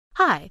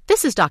Hi,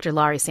 this is Dr.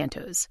 Laurie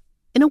Santos.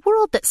 In a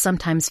world that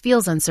sometimes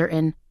feels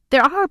uncertain,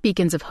 there are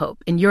beacons of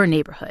hope in your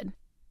neighborhood.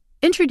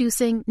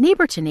 Introducing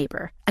Neighbor to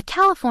Neighbor, a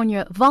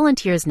California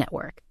volunteers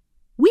network.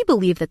 We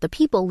believe that the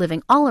people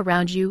living all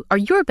around you are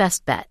your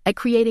best bet at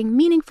creating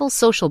meaningful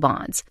social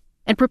bonds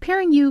and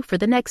preparing you for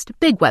the next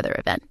big weather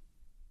event.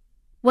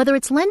 Whether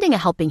it's lending a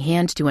helping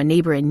hand to a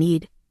neighbor in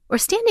need or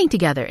standing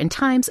together in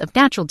times of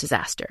natural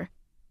disaster,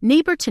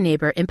 Neighbor to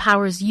Neighbor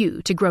empowers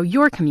you to grow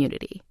your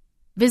community.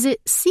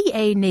 Visit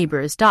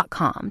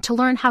caneighbors.com to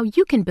learn how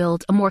you can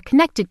build a more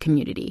connected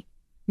community.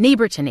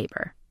 Neighbor to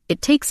Neighbor.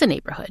 It takes a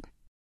neighborhood.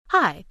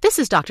 Hi, this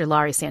is Dr.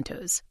 Laurie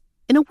Santos.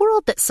 In a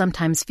world that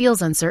sometimes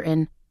feels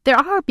uncertain, there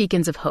are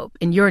beacons of hope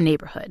in your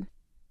neighborhood.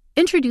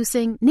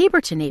 Introducing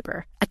Neighbor to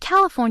Neighbor, a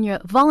California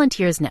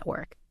volunteers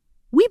network.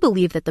 We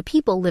believe that the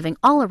people living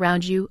all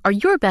around you are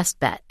your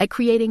best bet at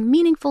creating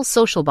meaningful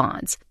social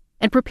bonds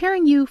and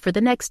preparing you for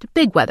the next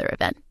big weather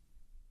event.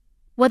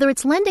 Whether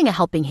it's lending a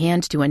helping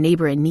hand to a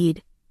neighbor in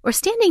need or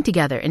standing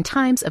together in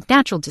times of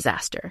natural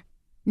disaster,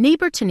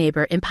 Neighbor to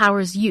Neighbor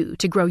empowers you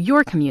to grow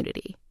your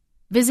community.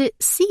 Visit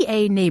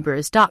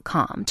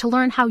caneighbors.com to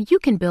learn how you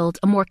can build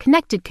a more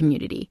connected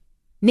community.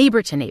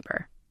 Neighbor to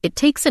Neighbor. It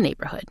takes a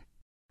neighborhood.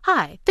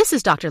 Hi, this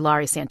is Dr.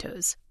 Laurie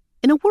Santos.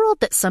 In a world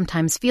that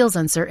sometimes feels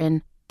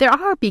uncertain, there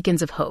are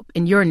beacons of hope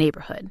in your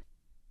neighborhood.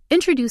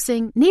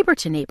 Introducing Neighbor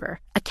to Neighbor,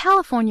 a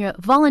California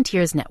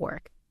volunteers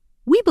network.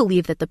 We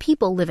believe that the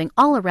people living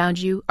all around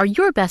you are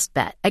your best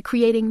bet at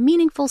creating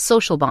meaningful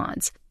social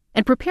bonds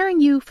and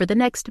preparing you for the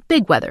next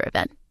big weather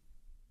event.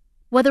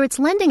 Whether it's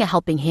lending a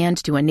helping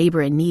hand to a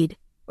neighbor in need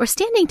or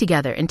standing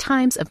together in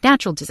times of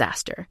natural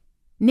disaster,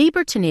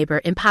 Neighbor to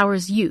Neighbor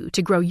empowers you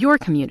to grow your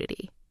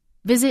community.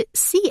 Visit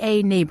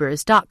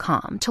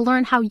caneighbors.com to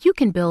learn how you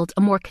can build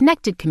a more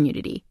connected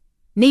community.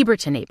 Neighbor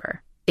to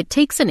Neighbor. It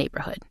takes a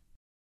neighborhood.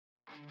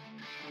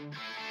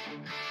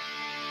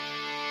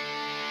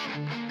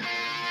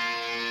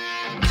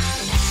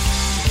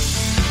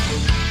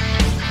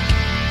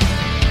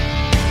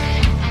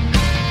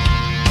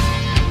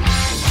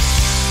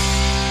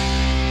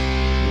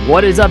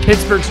 What is up,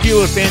 Pittsburgh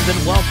Steelers fans,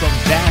 and welcome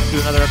back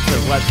to another episode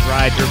of Let's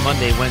Ride, your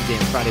Monday, Wednesday,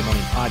 and Friday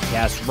morning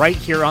podcast right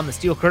here on the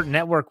Steel Curtain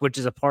Network, which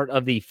is a part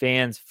of the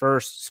Fans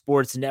First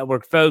Sports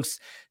Network. Folks,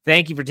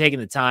 thank you for taking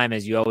the time,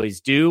 as you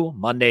always do,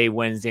 Monday,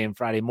 Wednesday, and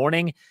Friday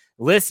morning,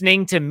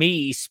 listening to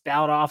me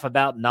spout off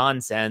about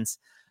nonsense.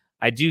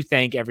 I do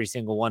thank every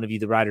single one of you.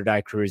 The Ride or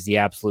Die crew is the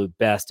absolute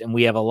best, and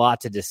we have a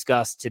lot to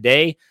discuss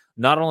today.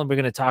 Not only are we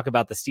going to talk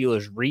about the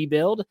Steelers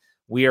rebuild,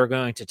 we are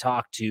going to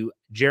talk to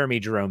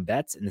Jeremy Jerome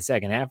Betts in the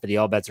second half of the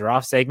All Bets Are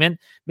Off segment,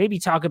 maybe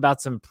talk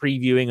about some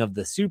previewing of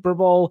the Super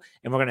Bowl,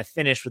 and we're going to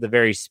finish with a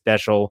very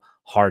special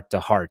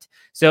heart-to-heart.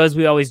 So as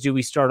we always do,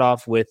 we start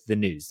off with the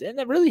news. And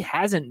there really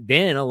hasn't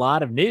been a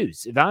lot of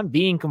news. If I'm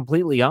being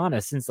completely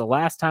honest, since the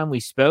last time we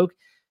spoke,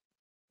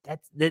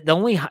 that's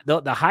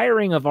the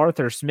hiring of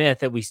Arthur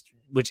Smith,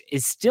 which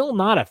is still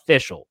not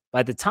official.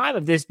 By the time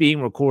of this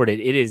being recorded,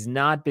 it has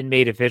not been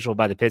made official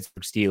by the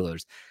Pittsburgh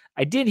Steelers.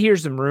 I did hear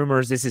some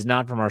rumors. This is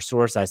not from our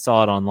source. I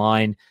saw it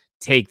online.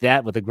 Take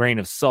that with a grain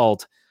of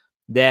salt.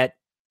 That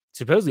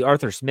supposedly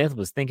Arthur Smith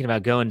was thinking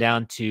about going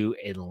down to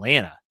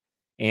Atlanta,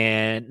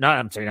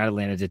 not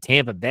Atlanta, to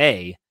Tampa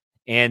Bay,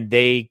 and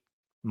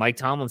Mike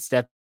Tomlin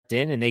stepped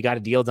in and they got a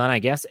deal done. I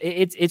guess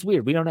it's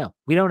weird. We don't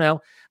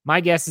know.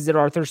 My guess is that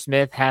Arthur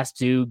Smith has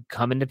to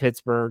come into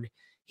Pittsburgh.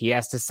 He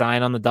has to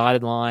sign on the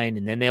dotted line,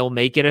 and then they'll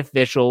make it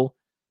official.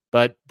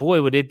 But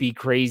boy, would it be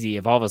crazy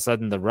if all of a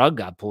sudden the rug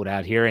got pulled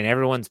out here and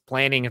everyone's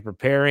planning and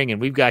preparing.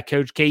 And we've got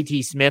Coach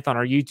KT Smith on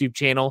our YouTube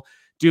channel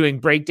doing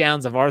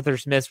breakdowns of Arthur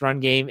Smith's run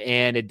game,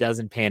 and it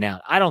doesn't pan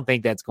out. I don't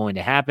think that's going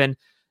to happen.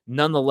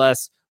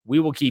 Nonetheless, we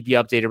will keep you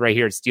updated right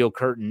here at Steel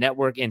Curtain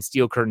Network and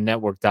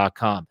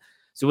SteelCurtainNetwork.com.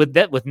 So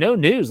with no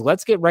news,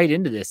 let's get right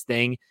into this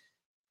thing.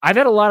 I've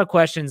had a lot of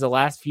questions the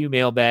last few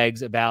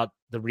mailbags about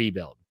the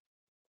rebuild.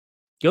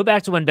 Go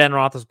back to when Ben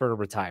Roethlisberger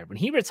retired. When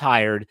he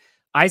retired,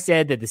 I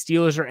said that the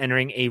Steelers are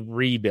entering a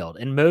rebuild,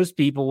 and most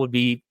people would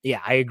be,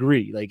 yeah, I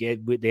agree.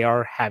 They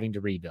are having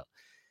to rebuild.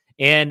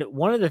 And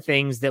one of the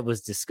things that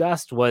was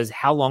discussed was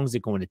how long is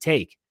it going to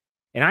take?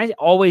 And I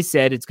always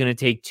said it's going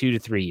to take 2 to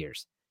 3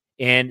 years.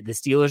 And the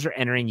Steelers are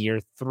entering year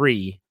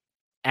 3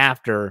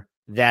 after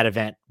that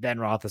event, Ben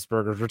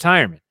Roethlisberger's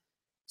retirement.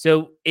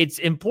 So it's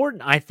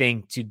important, I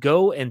think, to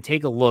go and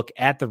take a look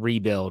at the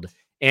rebuild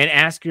and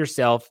ask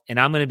yourself, and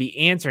I'm going to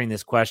be answering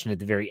this question at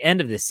the very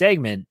end of this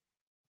segment,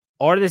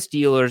 are the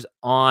Steelers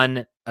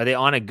on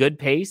a good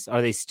pace?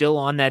 Are they still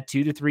on that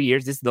 2 to 3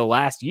 years? This is the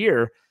last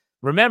year.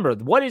 Remember,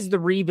 what is the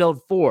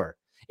rebuild for?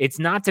 It's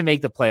not to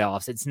make the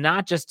playoffs. It's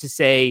not just to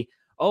say,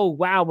 oh,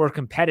 wow, we're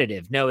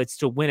competitive. No, it's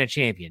to win a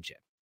championship.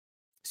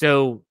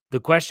 So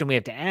the question we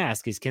have to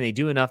ask is, can they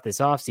do enough this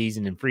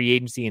offseason in free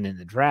agency and in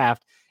the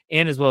draft,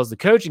 and as well as the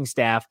coaching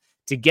staff,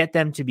 to get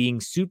them to being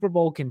Super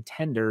Bowl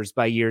contenders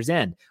by year's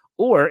end?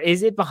 Or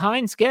is it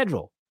behind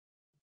schedule?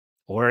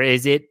 Or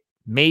is it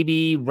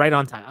maybe right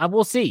on time?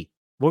 We'll see.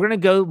 We're going to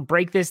go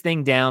break this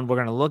thing down. We're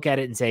going to look at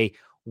it and say,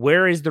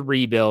 where is the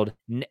rebuild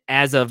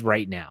as of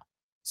right now?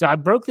 So I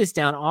broke this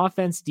down: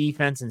 offense,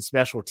 defense, and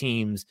special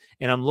teams.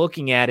 And I'm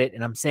looking at it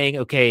and I'm saying,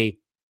 okay,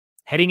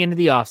 heading into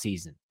the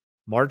offseason,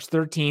 March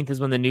 13th is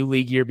when the new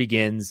league year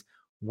begins.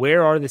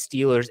 Where are the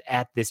Steelers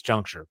at this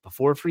juncture?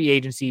 Before free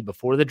agency,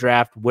 before the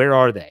draft, where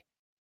are they?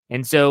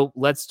 And so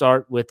let's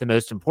start with the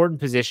most important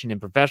position in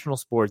professional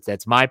sports.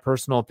 That's my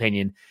personal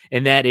opinion,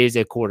 and that is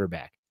a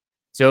quarterback.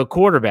 So a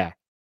quarterback,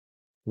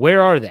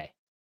 where are they?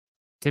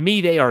 To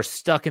me, they are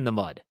stuck in the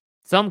mud.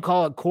 Some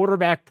call it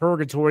quarterback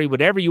purgatory.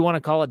 Whatever you want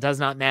to call it does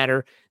not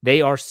matter.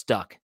 They are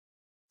stuck.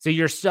 So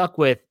you're stuck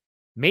with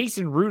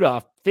Mason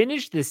Rudolph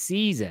finished the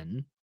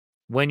season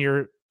when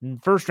your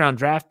first-round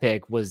draft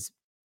pick was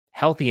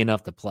healthy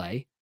enough to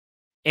play,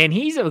 and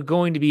he's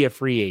going to be a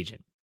free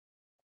agent.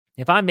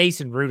 If I'm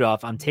Mason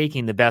Rudolph, I'm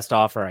taking the best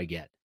offer I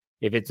get.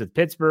 If it's with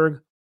Pittsburgh,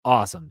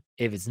 awesome.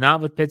 If it's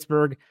not with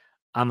Pittsburgh,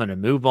 I'm going to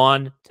move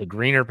on to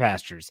greener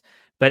pastures.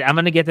 But I'm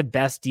going to get the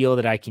best deal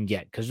that I can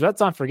get, because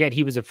let's not forget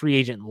he was a free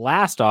agent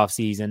last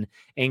offseason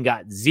and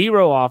got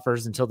 0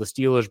 offers until the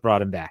Steelers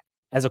brought him back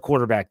as a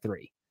quarterback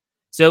 3.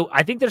 So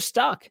I think they're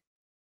stuck.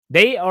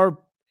 They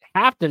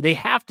have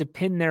to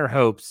pin their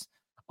hopes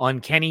on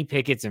Kenny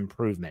Pickett's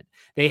improvement.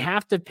 They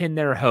have to pin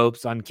their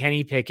hopes on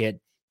Kenny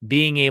Pickett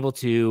being able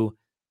to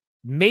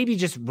maybe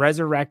just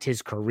resurrect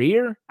his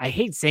career. I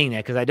hate saying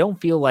that because I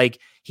don't feel like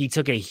he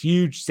took a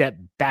huge step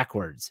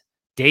backwards.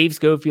 Dave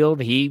Schofield,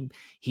 he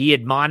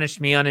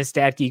admonished me on his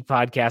Stat Geek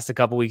podcast a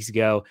couple weeks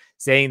ago,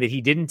 saying that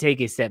he didn't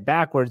take a step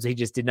backwards. He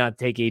just did not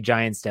take a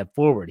giant step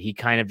forward. He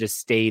kind of just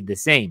stayed the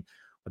same.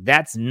 But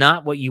that's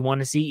not what you want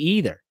to see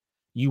either.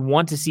 You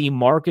want to see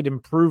market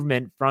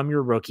improvement from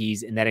your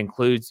rookies, and that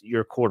includes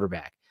your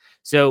quarterback.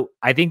 So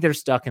I think they're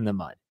stuck in the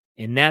mud.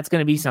 And that's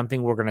going to be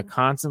something we're going to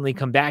constantly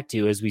come back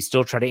to as we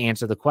still try to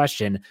answer the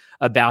question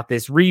about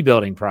this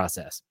rebuilding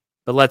process.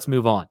 But let's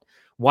move on.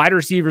 Wide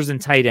receivers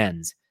and tight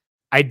ends.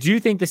 I do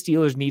think the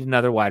Steelers need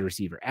another wide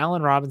receiver.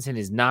 Allen Robinson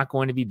is not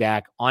going to be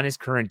back on his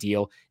current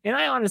deal, and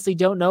I honestly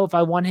don't know if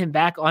I want him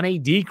back on a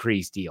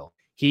decreased deal.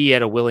 He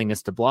had a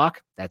willingness to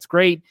block. That's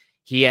great.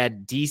 He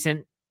had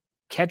decent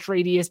catch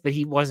radius, but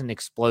he wasn't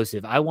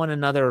explosive. I want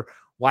another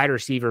wide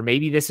receiver.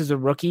 Maybe this is a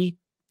rookie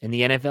in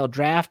the NFL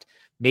draft.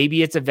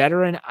 Maybe it's a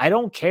veteran. I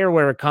don't care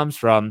where it comes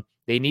from.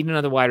 They need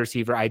another wide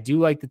receiver. I do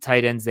like the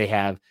tight ends they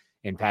have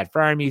in Pat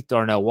Freiermuth,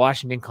 Darnell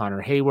Washington, Connor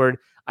Hayward.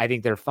 I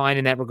think they're fine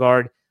in that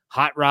regard.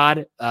 Hot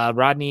Rod,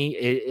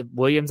 Rodney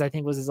Williams, I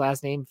think was his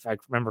last name, if I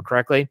remember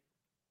correctly.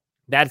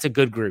 That's a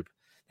good group.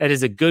 That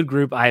is a good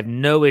group. I have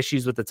no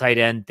issues with the tight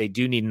end. They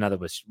do need another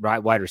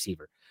wide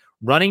receiver.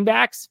 Running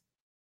backs,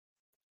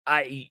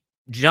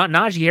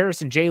 Najee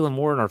Harris and Jaylen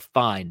Warren are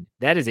fine.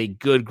 That is a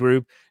good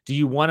group. Do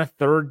you want a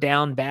third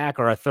down back,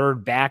 or a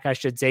third back, I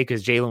should say,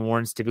 because Jaylen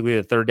Warren's typically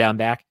the third down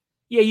back?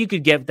 Yeah, you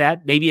could get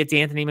that. Maybe it's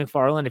Anthony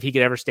McFarland if he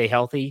could ever stay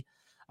healthy.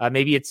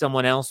 Maybe it's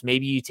someone else.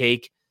 Maybe you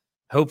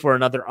hope for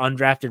another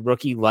undrafted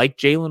rookie like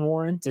Jaylen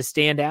Warren to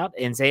stand out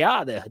and say,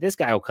 this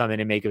guy will come in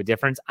and make a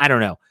difference. I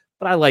don't know,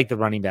 but I like the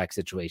running back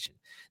situation.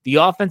 The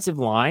offensive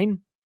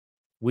line,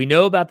 we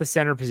know about the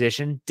center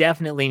position,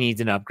 definitely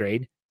needs an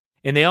upgrade.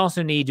 And they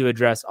also need to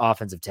address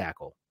offensive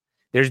tackle.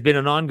 There's been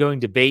an ongoing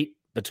debate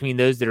between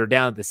those that are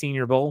down at the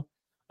Senior Bowl.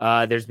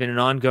 There's been an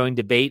ongoing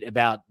debate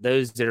about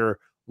those that are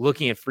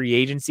looking at free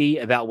agency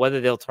about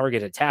whether they'll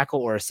target a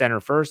tackle or a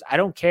center first. I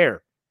don't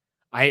care.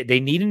 They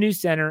need a new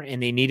center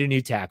and they need a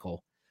new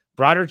tackle.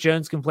 Broderick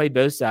Jones can play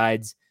both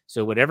sides.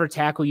 So whatever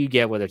tackle you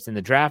get, whether it's in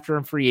the draft or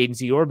in free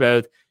agency or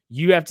both,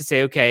 you have to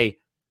say, okay,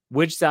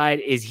 which side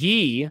is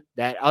he,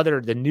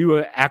 the new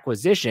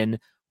acquisition,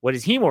 what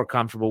is he more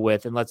comfortable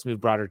with? And let's move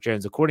Broderick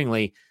Jones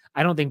accordingly.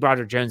 I don't think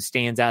Broderick Jones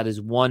stands out as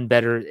is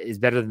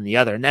better than the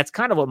other. And that's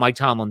kind of what Mike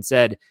Tomlin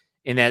said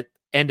in that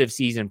end of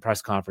season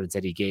press conference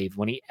that he gave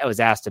when he was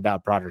asked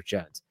about Broderick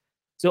Jones.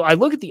 So I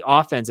look at the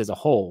offense as a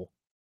whole.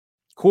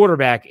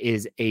 Quarterback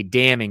is a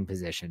damning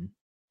position.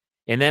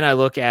 And then I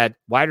look at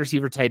wide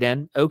receiver, tight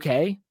end.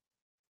 Okay.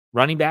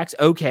 Running backs.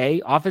 Okay.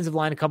 Offensive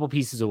line, a couple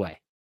pieces away.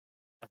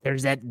 But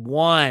there's that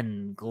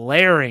one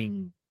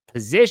glaring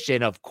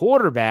position of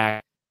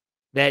quarterback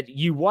that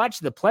you watch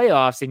the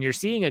playoffs and you're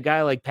seeing a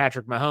guy like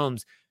Patrick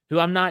Mahomes, who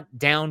I'm not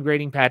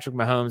downgrading Patrick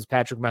Mahomes.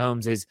 Patrick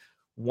Mahomes is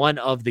one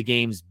of the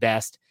game's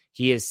best.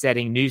 He is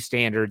setting new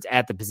standards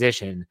at the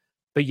position,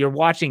 but you're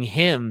watching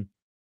him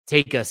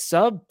take a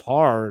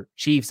subpar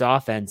Chiefs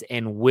offense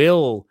and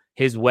will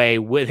their way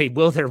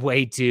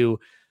to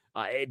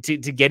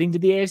getting to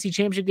the AFC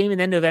Championship game and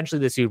then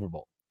eventually the Super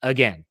Bowl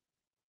again.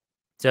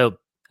 So,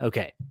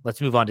 okay, let's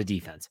move on to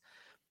defense.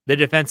 The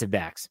defensive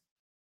backs.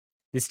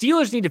 The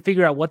Steelers need to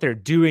figure out what they're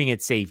doing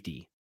at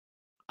safety.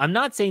 I'm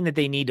not saying that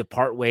they need to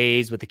part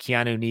ways with a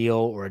Keanu Neal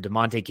or a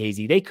DeMonte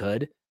Casey. They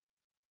could,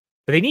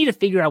 but they need to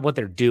figure out what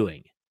they're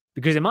doing.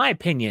 Because in my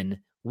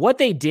opinion, what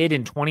they did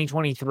in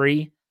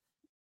 2023,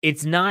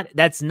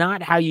 that's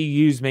not how you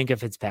use Minkah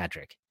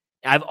Fitzpatrick.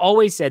 I've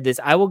always said this.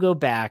 I will go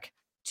back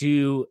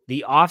to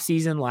the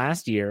offseason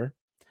last year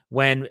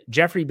when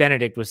Jeffrey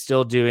Benedict was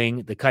still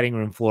doing the Cutting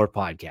Room Floor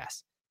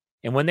podcast.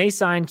 And when they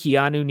signed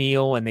Keanu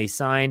Neal and they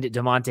signed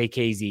DeMonte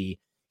Casey,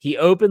 he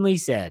openly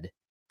said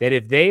that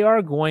if they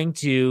are going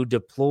to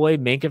deploy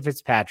Minkah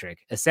Fitzpatrick,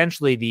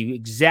 essentially the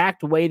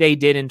exact way they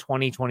did in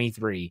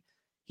 2023,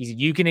 he said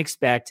you can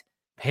expect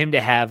him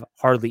to have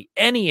hardly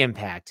any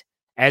impact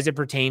as it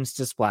pertains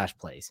to splash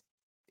plays.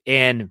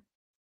 And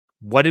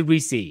what did we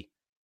see?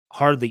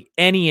 Hardly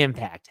any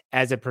impact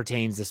as it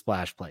pertains to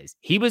splash plays.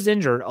 He was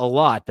injured a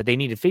lot, but they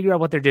need to figure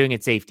out what they're doing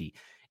at safety.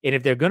 And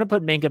if they're going to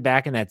put Minkah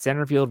back in that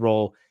center field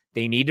role,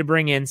 they need to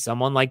bring in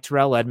someone like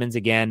Terrell Edmonds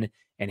again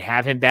and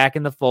have him back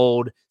in the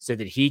fold so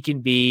that he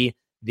can be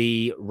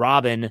the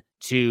Robin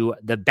to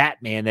the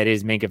Batman that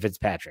is Minkah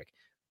Fitzpatrick.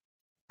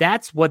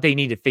 That's what they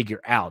need to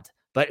figure out.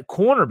 But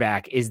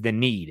cornerback is the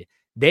need.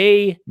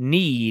 They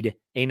need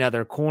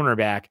another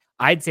cornerback.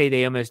 I'd say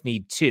they almost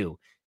need two.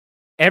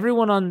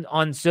 Everyone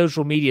on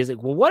social media is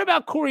like, well, what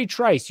about Corey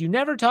Trice? You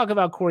never talk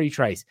about Corey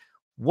Trice.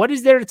 What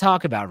is there to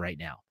talk about right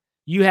now?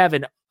 You have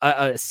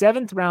a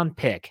seventh-round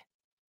pick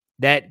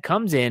that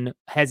comes in,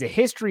 has a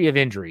history of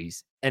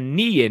injuries, a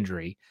knee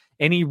injury,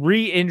 and he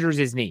re-injures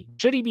his knee.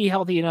 Should he be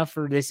healthy enough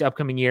for this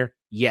upcoming year?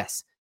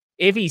 Yes.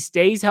 If he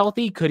stays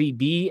healthy, could he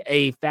be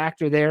a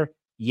factor there?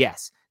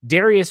 Yes.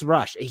 Darius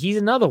Rush, he's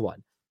another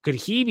one. Could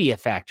he be a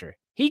factor?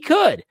 He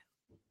could.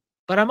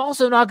 But I'm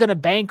also not going to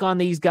bank on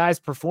these guys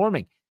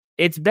performing.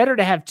 It's better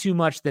to have too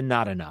much than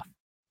not enough.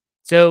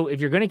 So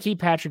if you're going to keep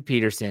Patrick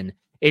Peterson,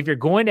 if you're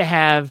going to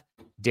have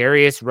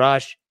Darius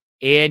Rush,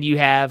 and you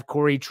have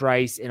Corey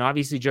Trice, and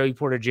obviously Joey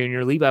Porter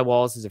Jr., Levi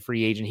Wallace is a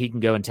free agent. He can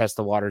go and test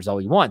the waters all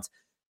he wants.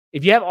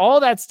 If you have all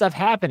that stuff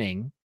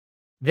happening,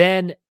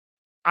 then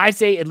I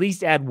say at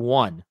least add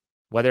one.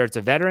 Whether it's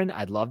a veteran,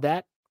 I'd love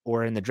that,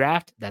 or in the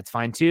draft, that's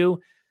fine too.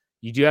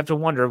 You do have to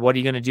wonder, what are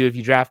you going to do if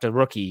you draft a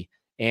rookie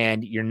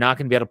and you're not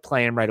going to be able to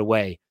play him right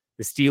away?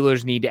 The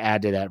Steelers need to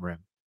add to that room.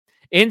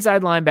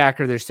 Inside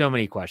linebacker, there's so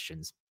many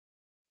questions.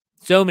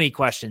 So many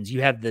questions.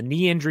 You have the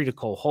knee injury to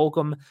Cole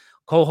Holcomb.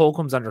 Cole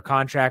Holcomb's under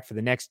contract for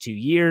the next 2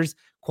 years.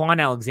 Quan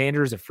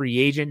Alexander is a free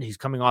agent who's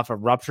coming off a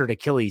ruptured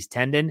Achilles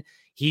tendon.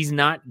 He's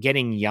not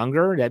getting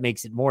younger. That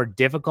makes it more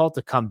difficult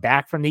to come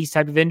back from these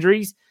type of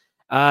injuries.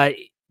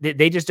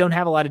 They just don't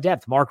have a lot of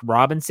depth. Mark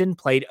Robinson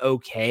played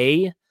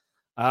okay.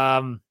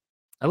 Elandon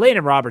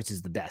Roberts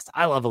is the best.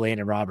 I love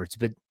Elandon Roberts,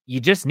 but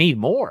you just need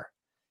more.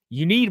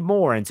 You need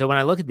more. And so when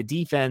I look at the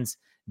defense,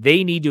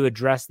 they need to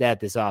address that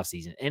this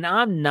offseason. And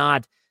I'm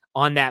not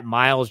on that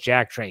Miles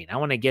Jack train. I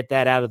want to get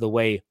that out of the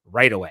way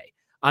right away.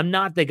 I'm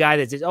not the guy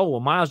that says, oh,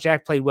 well, Miles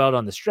Jack played well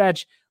on the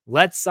stretch.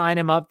 Let's sign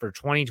him up for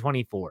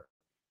 2024.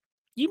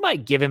 You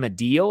might give him a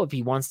deal if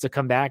he wants to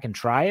come back and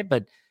try it,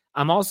 but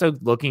I'm also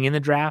looking in the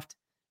draft,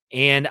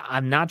 and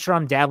I'm not sure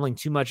I'm dabbling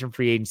too much in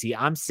free agency.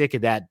 I'm sick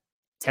of that,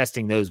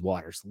 testing those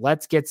waters.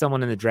 Let's get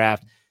someone in the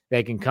draft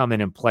that can come in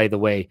and play the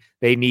way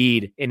they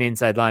need an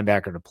inside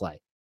linebacker to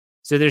play.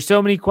 So there's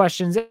so many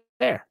questions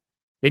there.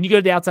 Then you go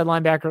to the outside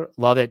linebacker,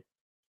 love it.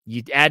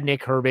 You add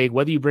Nick Herbig,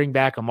 whether you bring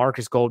back a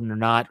Marcus Golden or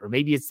not, or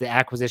maybe it's the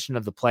acquisition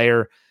of the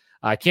player.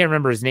 I can't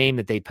remember his name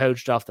that they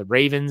poached off the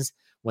Ravens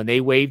when they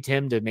waived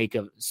him to make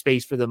a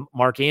space for the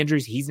Mark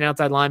Andrews. He's an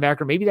outside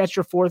linebacker. Maybe that's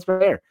your fourth right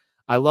there.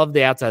 I love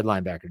the outside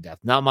linebacker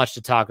depth. Not much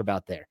to talk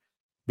about there.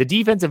 The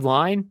defensive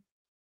line,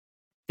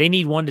 they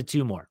need 1 to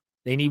 2 more.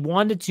 They need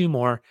 1 to 2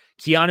 more.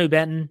 Keanu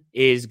Benton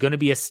is going to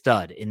be a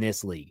stud in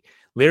this league.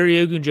 Larry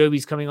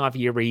Ogunjobi's coming off a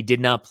year where he did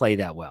not play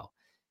that well.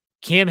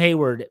 Cam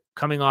Hayward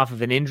coming off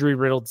of an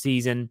injury-riddled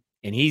season,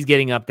 and he's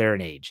getting up there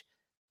in age.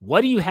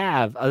 What do you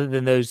have other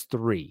than those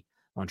three?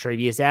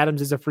 Montravius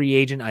Adams is a free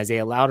agent.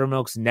 Isaiah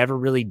Loudermilk's never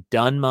really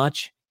done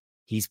much.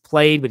 He's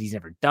played, but he's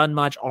never done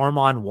much.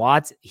 Armon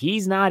Watts,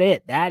 he's not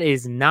it. That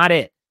is not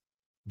it.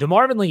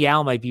 DeMarvin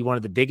Leal might be one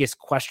of the biggest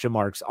question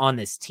marks on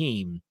this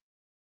team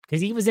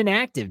because he was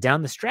inactive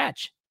down the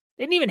stretch.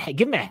 They didn't even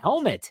give him a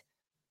helmet.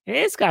 And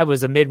this guy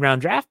was a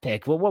mid-round draft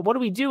pick. Well, what are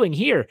we doing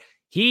here?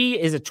 He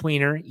is a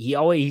tweener.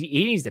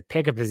 He needs to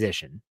pick a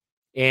position,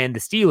 and the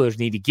Steelers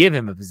need to give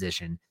him a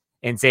position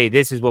and say,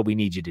 this is what we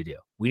need you to do.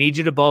 We need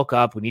you to bulk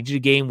up. We need you to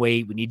gain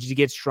weight. We need you to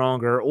get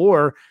stronger,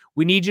 or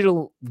we need you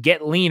to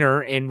get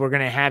leaner, and we're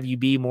going to have you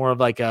be more of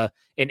like an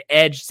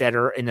edge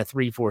setter in a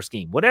 3-4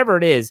 scheme. Whatever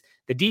it is,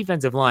 the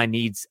defensive line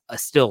needs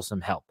still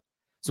some help.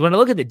 So when I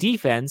look at the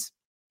defense,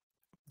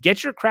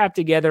 get your crap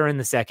together in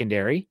the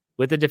secondary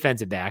with the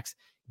defensive backs,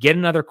 get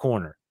another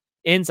corner.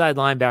 Inside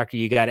linebacker,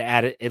 you got to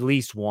add at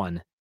least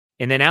one.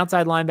 And then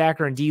outside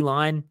linebacker and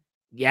D-line,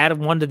 you add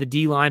one to the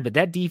D-line, but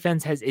that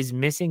defense is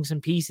missing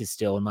some pieces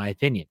still, in my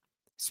opinion.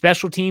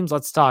 Special teams,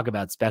 let's talk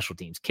about special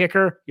teams.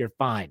 Kicker, you're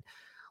fine.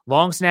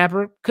 Long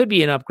snapper, could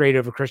be an upgrade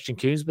over Christian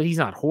Kuhns, but he's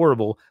not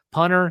horrible.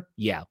 Punter,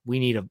 the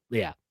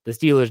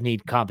Steelers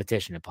need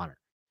competition at punter.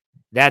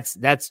 That's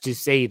to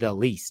say the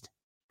least.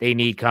 They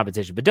need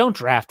competition, but don't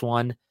draft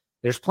one.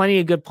 There's plenty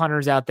of good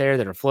punters out there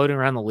that are floating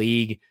around the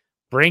league.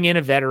 Bring in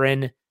a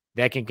veteran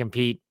that can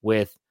compete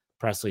with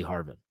Presley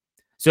Harvin.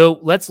 So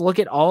let's look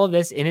at all of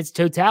this in its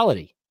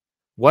totality.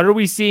 What are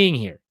we seeing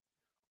here?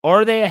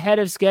 Are they ahead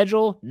of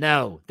schedule?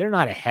 No, they're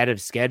not ahead of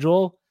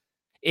schedule.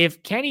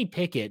 If Kenny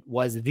Pickett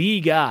was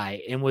the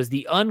guy and was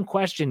the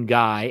unquestioned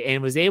guy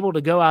and was able to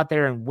go out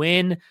there and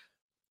win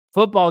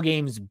football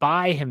games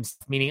by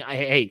himself, meaning,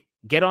 hey,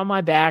 get on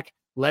my back.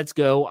 Let's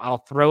go. I'll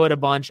throw it a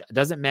bunch. It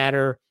doesn't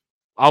matter.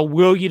 I'll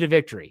will you to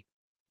victory.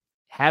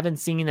 Haven't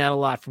seen that a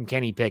lot from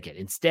Kenny Pickett.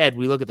 Instead,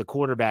 we look at the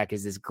quarterback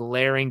as this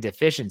glaring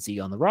deficiency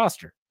on the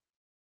roster.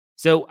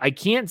 So I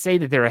can't say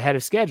that they're ahead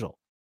of schedule.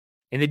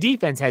 And the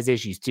defense has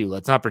issues too.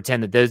 Let's not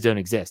pretend that those don't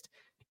exist.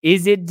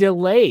 Is it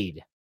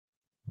delayed?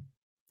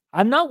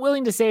 I'm not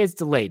willing to say it's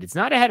delayed. It's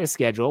not ahead of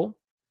schedule.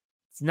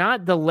 It's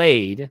not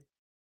delayed.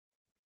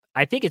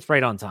 I think it's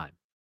right on time.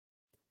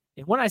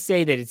 And when I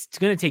say that it's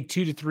going to take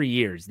 2 to 3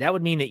 years, that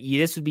would mean that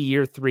this would be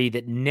year 3,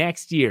 that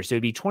next year, so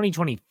it'd be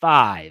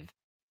 2025,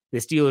 the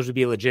Steelers would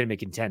be a legitimate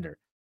contender.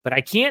 But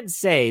I can't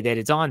say that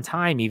it's on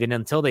time even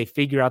until they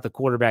figure out the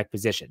quarterback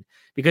position.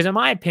 Because in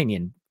my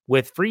opinion,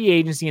 with free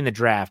agency in the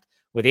draft,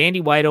 with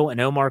Andy Weidel and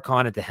Omar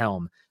Khan at the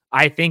helm,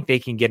 I think they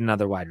can get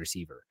another wide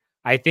receiver.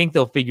 I think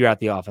they'll figure out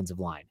the offensive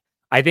line.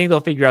 I think they'll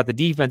figure out the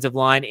defensive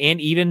line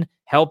and even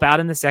help out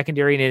in the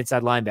secondary and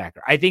inside linebacker.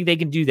 I think they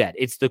can do that.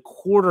 It's the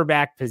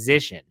quarterback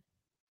position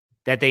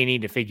that they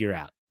need to figure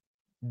out.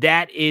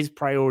 That is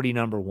priority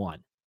number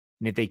 1.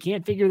 And if they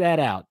can't figure that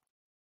out,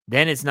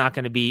 then it's not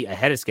going to be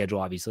ahead of schedule,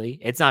 obviously.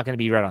 It's not going to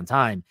be right on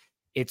time.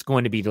 It's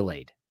going to be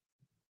delayed.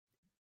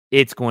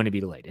 It's going to be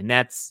delayed. And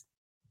that's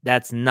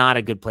not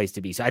a good place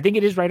to be. So I think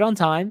it is right on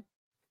time.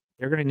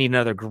 They're going to need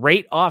another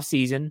great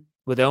offseason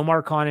with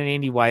Omar Khan and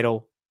Andy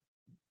Weidel.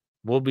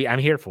 I'm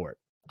here for it.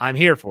 I'm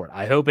here for it.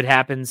 I hope it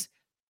happens.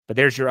 But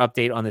there's your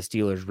update on the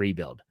Steelers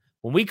rebuild.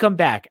 When we come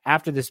back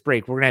after this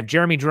break, we're going to have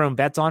Jeremy Jerome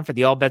Betts on for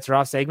the All Bets Are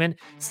Off segment.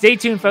 Stay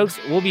tuned, folks.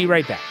 We'll be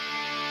right back.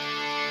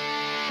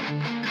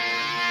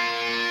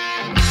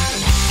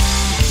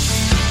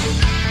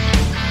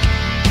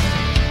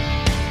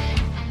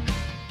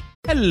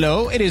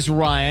 Hello, it is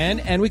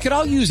Ryan, and we could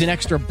all use an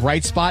extra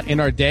bright spot in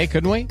our day,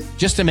 couldn't we?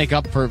 Just to make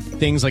up for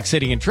things like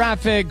sitting in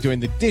traffic, doing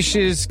the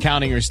dishes,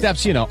 counting your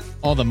steps,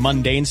 all the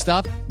mundane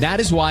stuff. That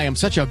is why I'm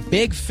such a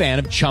big fan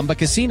of Chumba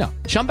Casino.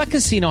 Chumba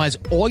Casino has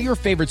all your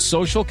favorite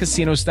social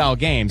casino-style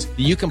games that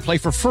you can play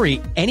for free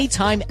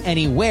anytime,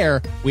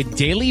 anywhere with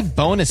daily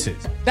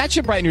bonuses. That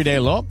should brighten your day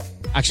a little.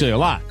 Actually, a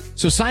lot.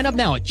 So sign up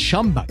now at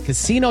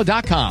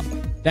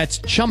ChumbaCasino.com. That's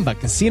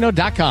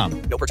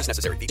ChumbaCasino.com. No purchase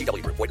necessary.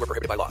 VGW Group. Void where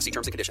prohibited by law. See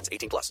terms and conditions.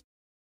 18+.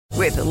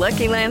 With the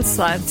Lucky Land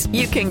Slots,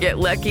 you can get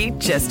lucky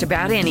just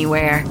about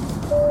anywhere.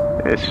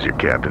 This is your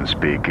captain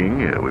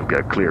speaking. We've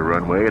got clear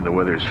runway and the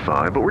weather's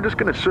fine, but we're just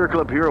going to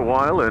circle up here a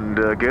while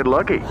and get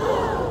lucky.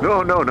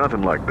 No,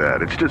 nothing like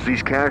that. It's just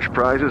these cash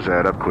prizes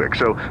add up quick.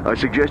 So I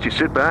suggest you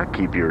sit back,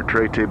 keep your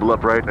tray table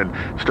upright, and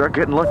start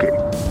getting lucky.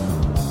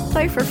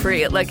 Play for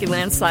free at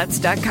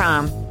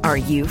LuckyLandSlots.com. Are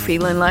you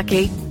feeling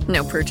lucky?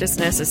 No purchase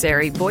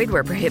necessary. Void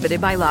where prohibited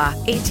by law.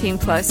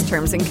 18+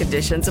 terms and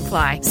conditions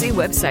apply. See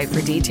website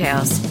for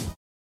details.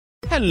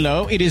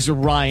 Hello, it is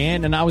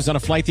Ryan, and I was on a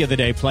flight the other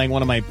day playing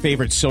one of my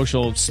favorite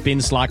social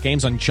spin slot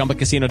games on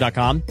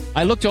ChumbaCasino.com.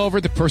 I looked over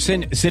at the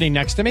person sitting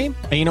next to me,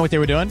 and you know what they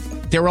were doing?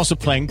 They were also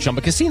playing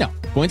Chumba Casino.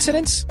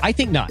 Coincidence? I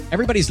think not.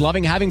 Everybody's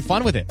loving having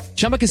fun with it.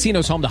 Chumba Casino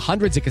is home to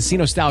hundreds of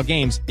casino-style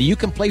games that you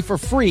can play for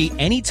free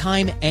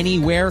anytime,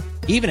 anywhere,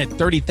 even at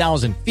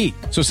 30,000 feet.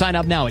 So sign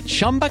up now at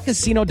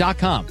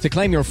ChumbaCasino.com to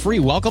claim your free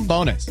welcome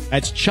bonus.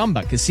 That's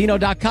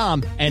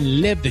ChumbaCasino.com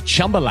and live the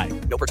Chumba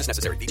life. No purchase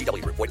necessary.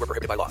 VGW Group. Void where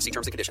prohibited by law. See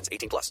terms and conditions.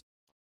 18+.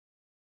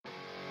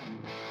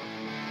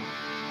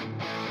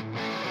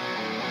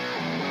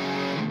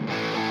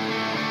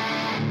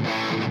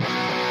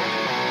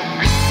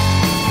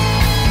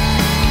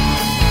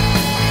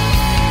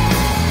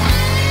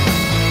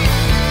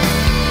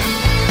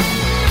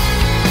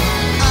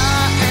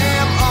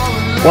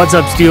 What's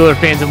up, Steeler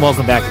fans, and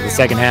welcome back to the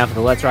second half of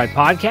the Let's Ride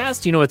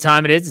podcast. You know what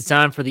time it is. It's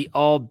time for the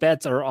All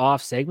Bets Are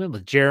Off segment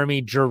with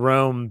Jeremy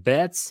Jerome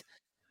Betts.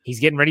 He's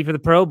getting ready for the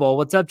Pro Bowl.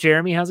 What's up,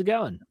 Jeremy? How's it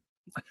going?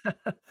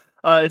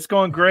 It's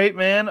going great,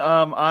 man.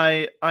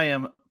 I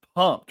am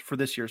pumped for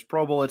this year's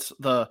Pro Bowl. It's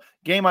the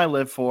game I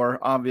live for,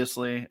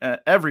 obviously.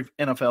 Every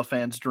NFL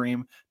fan's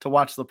dream to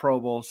watch the Pro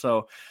Bowl.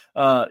 So,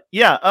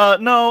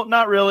 no,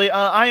 not really.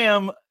 I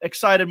am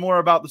excited more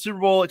about the Super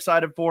Bowl,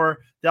 excited for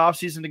the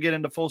offseason to get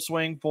into full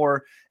swing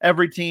for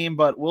every team,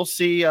 but we'll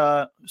see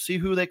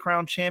who they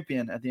crown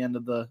champion at the end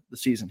of the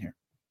season here.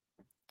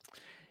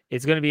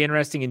 It's going to be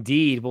interesting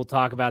indeed. We'll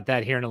talk about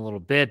that here in a little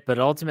bit, but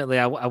ultimately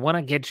I want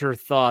to get your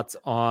thoughts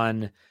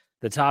on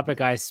the topic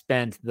I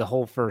spent the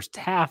whole first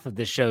half of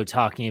the show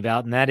talking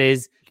about, and that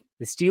is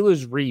the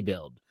Steelers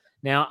rebuild.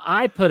 Now,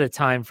 I put a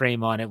time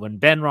frame on it when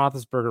Ben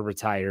Roethlisberger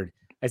retired.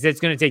 I said it's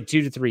going to take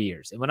 2 to 3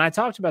 years. And when I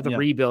talked about the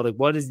rebuild,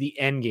 what is the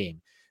end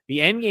game?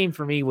 The end game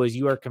for me was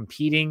you are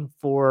competing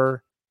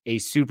for a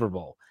Super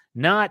Bowl,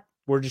 not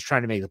we're just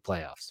trying to make the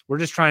playoffs. We're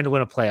just trying to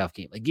win a playoff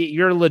game. Like,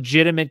 you're a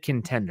legitimate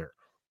contender.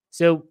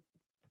 So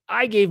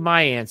I gave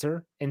my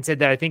answer and said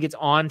that I think it's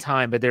on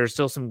time, but there are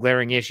still some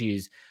glaring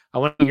issues. I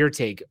want your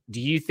take.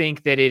 Do you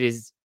think that it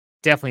is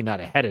definitely not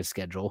ahead of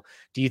schedule?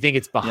 Do you think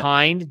it's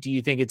behind? Do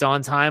you think it's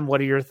on time? What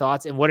are your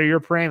thoughts and what are your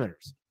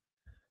parameters?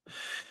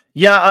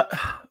 Yeah.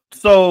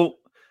 So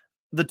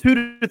the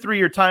 2 to 3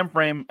 year time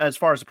frame, as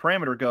far as the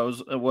parameter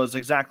goes, was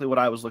exactly what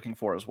I was looking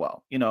for as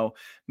well.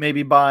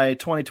 Maybe by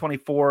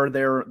 2024,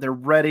 they're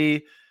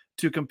ready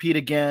to compete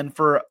again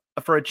for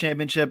a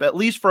championship, at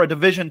least for a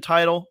division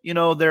title.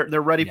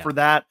 They're ready for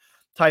that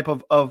type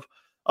of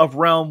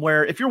realm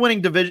where if you're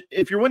winning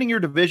your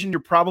division, you're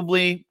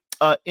probably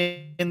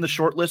in the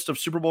short list of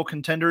Super Bowl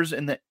contenders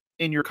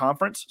in your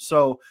conference.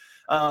 So,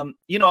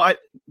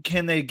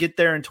 can they get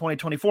there in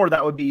 2024?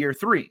 That would be year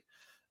 3.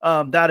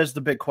 That is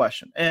the big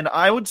question. And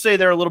I would say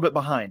they're a little bit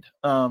behind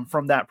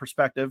from that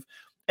perspective.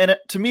 And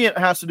to me, it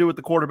has to do with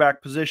the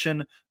quarterback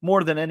position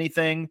more than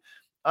anything.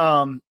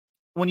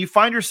 When you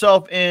find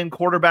yourself in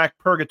quarterback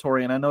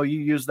purgatory, and I know you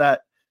use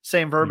that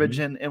same verbiage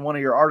in one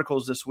of your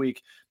articles this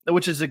week,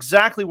 which is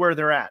exactly where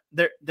they're at.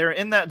 They're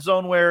in that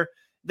zone where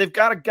they've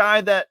got a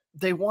guy that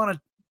they want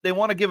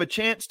to give a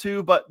chance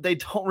to, but they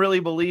don't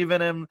really believe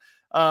in him.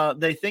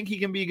 They think he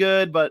can be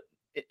good, but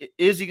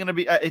is he going to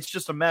be? It's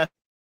just a mess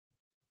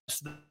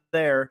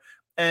there,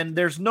 and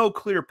there's no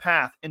clear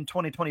path in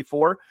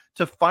 2024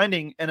 to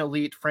finding an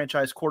elite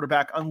franchise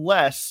quarterback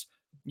unless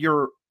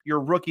your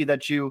rookie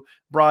that you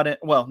brought in,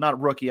 well, not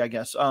rookie, I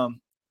guess,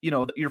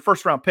 your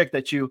first round pick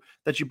that you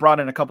brought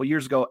in a couple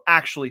years ago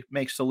actually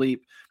makes the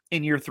leap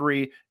in year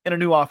 3 in a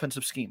new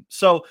offensive scheme.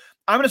 So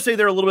I'm going to say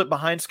they're a little bit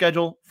behind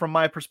schedule from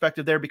my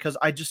perspective there, because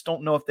I just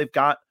don't know if they've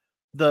got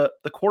the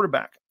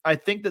quarterback. I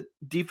think that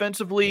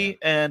defensively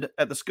and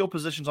at the skill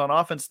positions on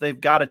offense, they've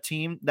got a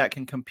team that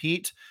can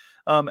compete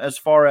as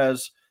far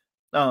as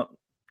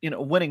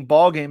winning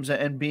ball games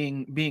and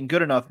being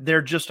good enough.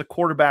 They're just a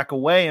quarterback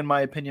away, in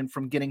my opinion,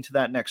 from getting to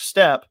that next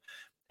step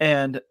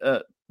and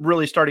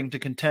really starting to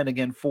contend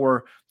again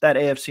for that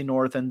AFC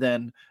North and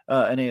then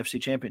an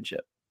AFC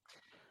championship.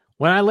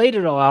 When I laid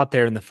it all out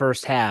there in the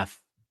first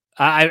half,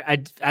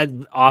 I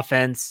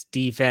offense,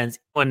 defense,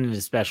 went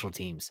into special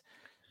teams.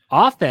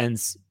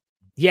 Offense,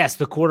 yes,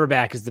 the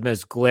quarterback is the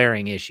most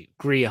glaring issue.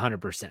 Agree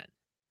 100%.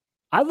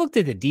 I looked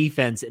at the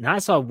defense and I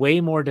saw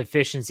way more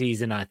deficiencies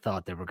than I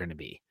thought there were going to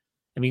be.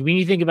 I mean, when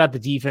you think about the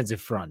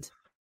defensive front,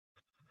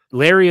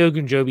 Larry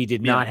Ogunjobi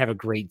did not have a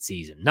great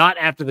season. Not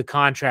after the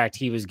contract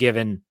he was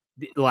given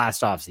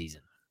last offseason.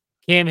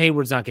 Cam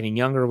Hayward's not getting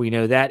younger. We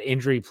know that.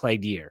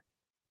 Injury-plagued year.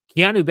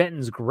 Keanu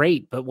Benton's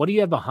great, but what do you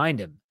have behind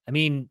him? I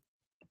mean,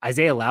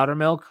 Isaiah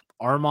Loudermilk,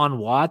 Armon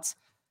Watts,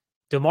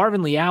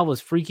 DeMarvin Leal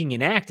was freaking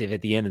inactive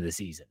at the end of the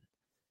season.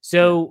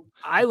 So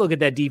I look at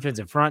that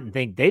defensive front and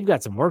think they've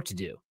got some work to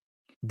do.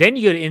 Then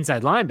you go to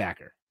inside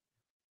linebacker.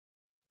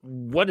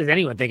 What does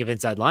anyone think of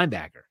inside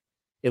linebacker?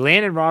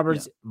 Elandon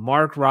Roberts,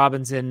 Mark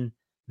Robinson,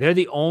 they're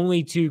the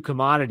only 2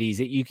 commodities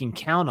that you can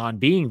count on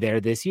being there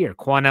this year.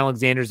 Quan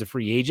Alexander's a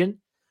free agent.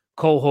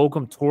 Cole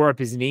Holcomb tore up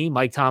his knee.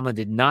 Mike Tomlin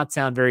did not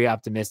sound very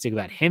optimistic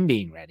about him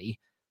being ready.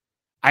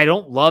 I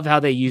don't love how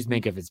they use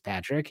Minkah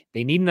Fitzpatrick.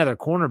 They need another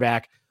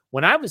cornerback.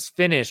 When I was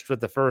finished with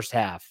the first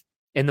half,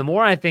 and the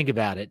more I think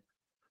about it,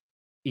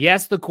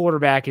 yes, the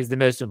quarterback is the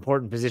most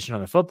important position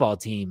on the football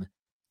team.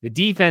 The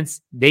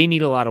defense, they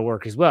need a lot of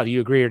work as well. Do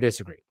you agree or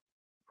disagree?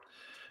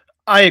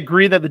 I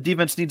agree that the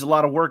defense needs a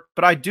lot of work,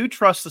 but I do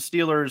trust the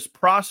Steelers'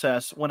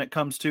 process when it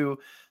comes to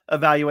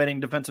evaluating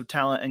defensive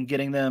talent and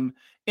getting them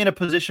in a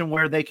position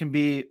where they can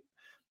be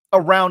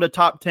around a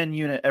top 10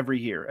 unit every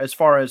year as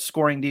far as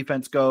scoring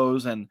defense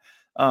goes. And,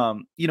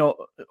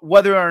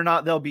 whether or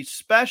not they'll be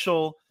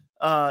special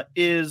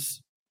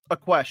is a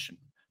question.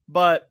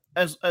 But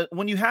as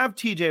when you have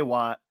TJ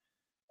Watt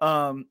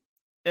and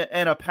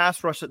a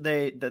pass rush that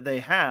they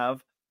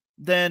have,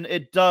 then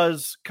it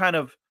does kind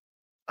of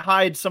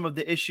hide some of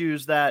the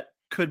issues that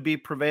could be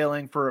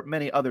prevailing for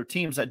many other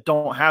teams that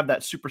don't have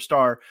that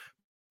superstar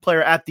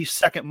player at the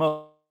second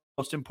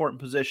most important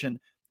position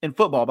in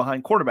football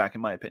behind quarterback,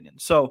 in my opinion.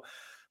 So,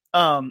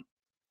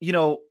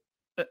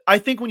 I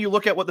think when you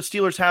look at what the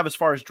Steelers have as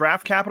far as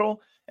draft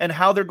capital and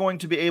how they're going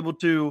to be able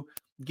to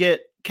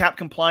get cap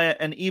compliant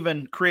and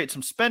even create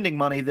some spending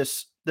money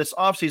this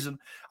offseason,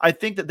 I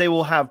think that they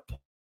will have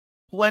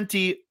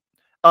plenty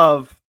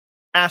of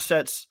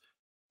assets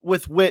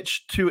with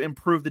which to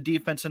improve the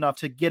defense enough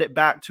to get it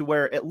back to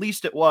where at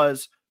least it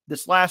was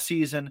this last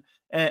season,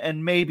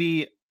 and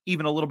maybe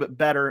even a little bit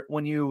better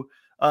when you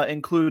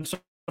include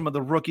some of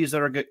the rookies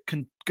that are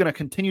going to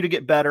continue to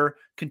get better,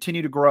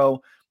 continue to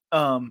grow,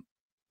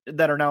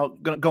 that are now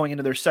going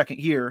into their second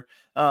year.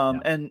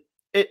 And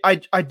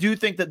I do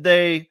think that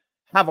they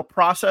have a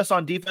process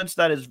on defense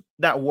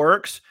that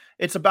works.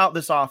 It's about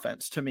this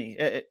offense to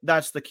me.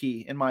 That's the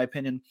key, in my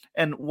opinion.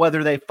 And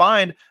whether they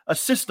find a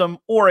system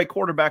or a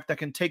quarterback that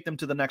can take them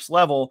to the next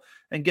level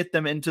and get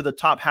them into the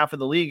top half of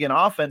the league in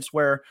offense,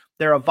 where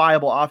they're a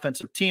viable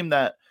offensive team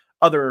that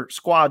other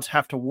squads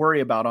have to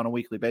worry about on a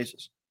weekly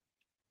basis.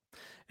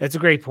 That's a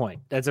great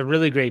point. That's a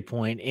really great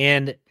point.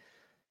 And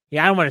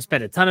I don't want to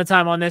spend a ton of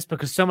time on this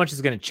because so much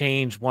is going to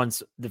change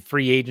once the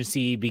free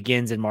agency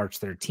begins in March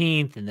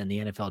 13th and then the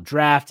NFL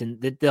draft. And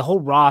the whole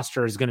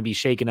roster is going to be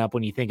shaken up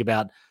when you think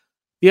about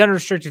the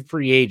unrestricted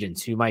free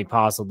agents who might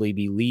possibly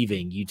be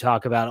leaving. You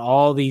talk about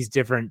all these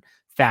different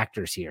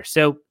factors here.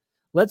 So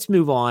Let's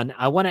move on.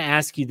 I want to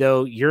ask you,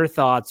 though, your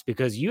thoughts,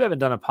 because you haven't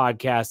done a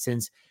podcast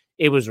since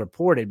it was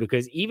reported,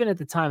 because even at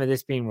the time of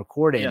this being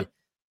recorded,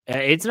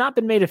 it's not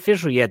been made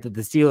official yet that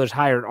the Steelers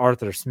hired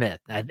Arthur Smith.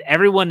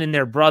 Everyone and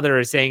their brother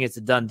is saying it's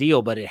a done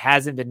deal, but it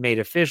hasn't been made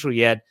official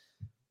yet.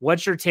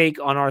 What's your take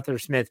on Arthur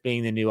Smith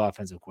being the new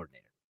offensive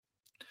coordinator?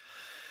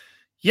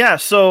 Yeah,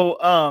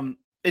 so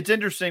it's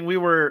interesting.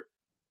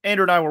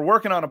 Andrew and I were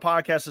working on a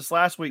podcast this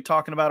last week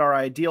talking about our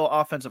ideal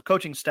offensive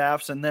coaching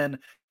staffs, and then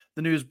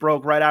the news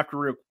broke right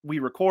after we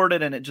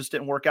recorded, and it just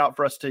didn't work out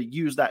for us to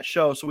use that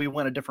show, so we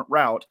went a different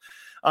route.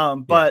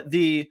 But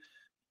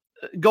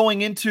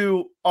going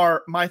into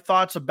my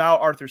thoughts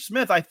about Arthur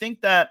Smith, I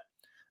think that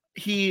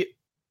the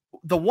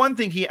one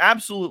thing he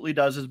absolutely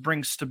does is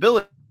bring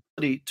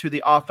stability to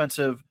the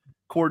offensive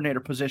coordinator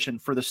position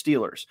for the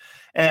Steelers,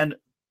 and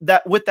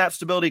that with that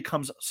stability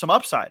comes some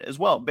upside as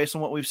well, based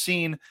on what we've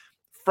seen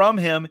from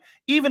him,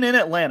 even in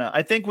Atlanta.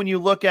 I think when you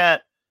look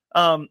at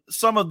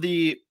some of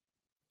the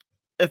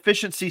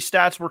efficiency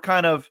stats were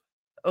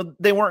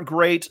they weren't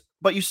great,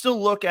 but you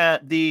still look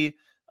at the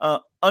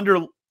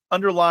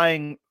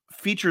underlying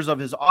features of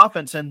his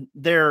offense and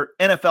their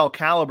NFL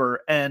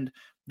caliber, and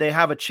they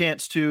have a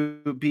chance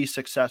to be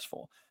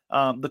successful.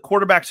 The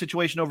quarterback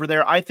situation over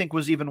there, I think,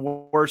 was even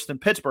worse than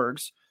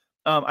Pittsburgh's.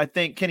 I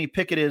think Kenny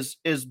Pickett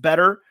is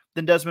better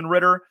than Desmond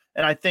Ridder,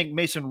 and I think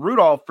Mason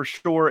Rudolph for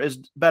sure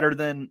is better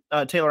than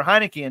Taylor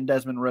Heineke and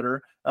Desmond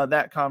Ridder,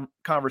 that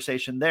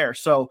conversation there.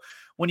 So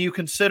when you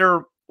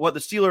consider what the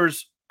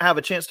Steelers have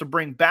a chance to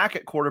bring back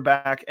at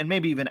quarterback and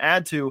maybe even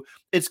add to,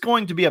 it's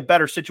going to be a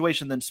better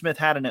situation than Smith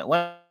had in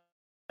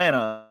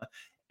Atlanta.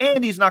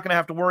 And he's not going to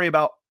have to worry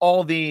about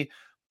all the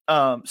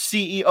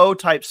CEO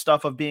type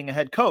stuff of being a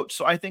head coach.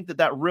 So I think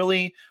that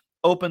really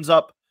opens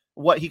up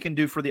what he can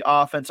do for the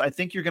offense. I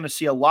think you're going to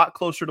see a lot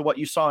closer to what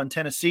you saw in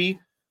Tennessee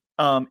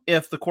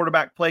if the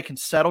quarterback play can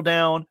settle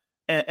down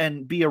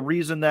and be a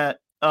reason that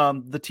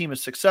the team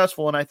is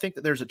successful. And I think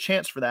that there's a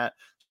chance for that.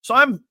 So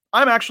I'm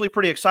actually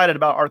pretty excited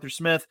about Arthur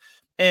Smith,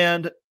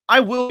 and I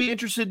will be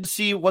interested to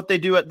see what they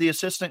do at the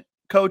assistant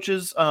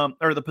coaches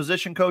or the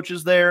position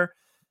coaches there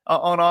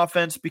on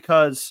offense,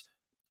 because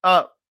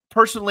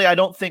personally, I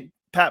don't think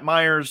Pat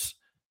Myers,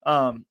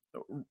 the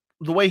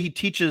way he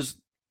teaches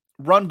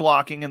run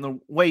blocking and the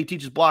way he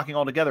teaches blocking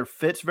altogether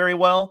fits very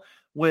well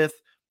with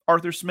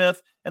Arthur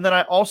Smith. And then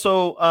I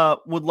also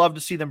would love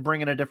to see them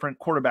bring in a different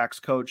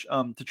quarterbacks coach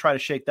to try to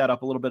shake that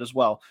up a little bit as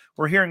well.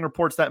 We're hearing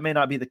reports that may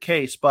not be the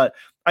case, but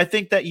I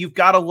think that you've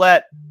got to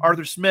let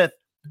Arthur Smith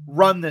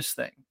run this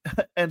thing.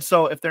 And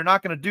so if they're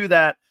not going to do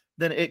that,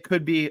 then it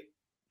could be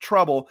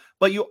trouble.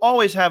 But you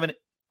always have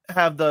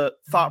the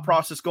thought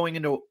process going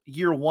into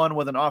year one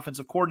with an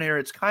offensive coordinator.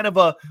 It's kind of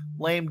a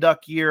lame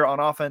duck year on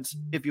offense,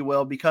 if you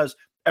will, because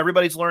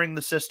everybody's learning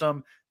the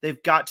system.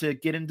 They've got to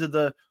get into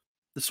the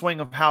swing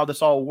of how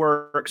this all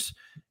works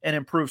and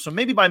improve. So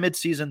maybe by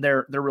midseason,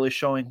 they're really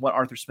showing what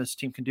Arthur Smith's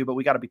team can do, but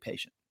we got to be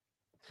patient.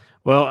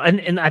 Well,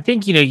 and I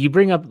think, you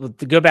bring up,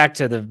 to go back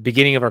to the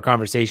beginning of our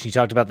conversation, you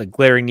talked about the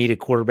glaring need of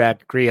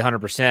quarterback, agree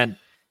 100%.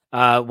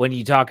 When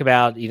you talk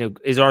about,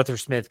 is Arthur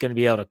Smith going to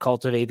be able to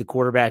cultivate the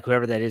quarterback,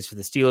 whoever that is for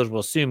the Steelers?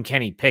 We'll assume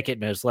Kenny Pickett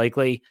most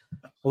likely.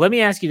 Well, let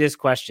me ask you this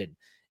question.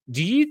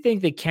 Do you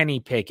think that Kenny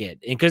Pickett,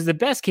 because the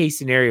best case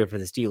scenario for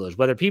the Steelers,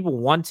 whether people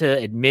want to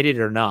admit it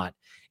or not,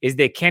 is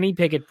that Kenny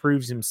Pickett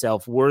proves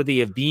himself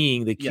worthy of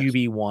being the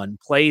QB1,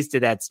 plays to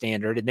that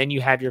standard, and then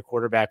you have your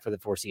quarterback for the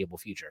foreseeable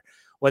future.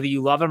 Whether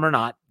you love him or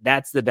not,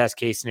 that's the best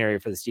case scenario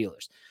for the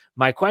Steelers.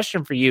 My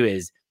question for you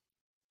is,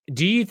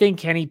 do you think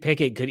Kenny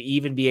Pickett could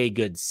even be a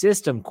good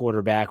system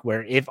quarterback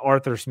where if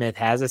Arthur Smith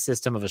has a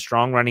system of a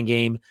strong running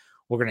game,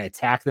 we're going to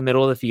attack the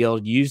middle of the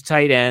field, use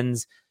tight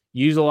ends,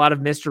 use a lot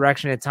of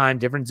misdirection at time,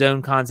 different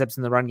zone concepts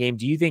in the run game?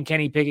 Do you think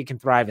Kenny Pickett can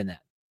thrive in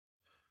that?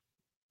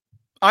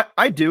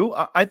 I do.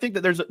 I think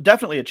that there's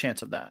definitely a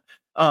chance of that.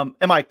 Am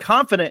I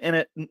confident in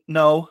it?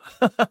 No,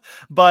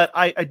 but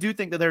I do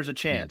think that there's a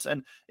chance.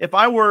 And if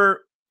I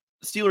were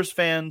Steelers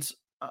fans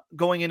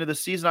going into the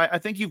season, I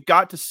think you've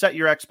got to set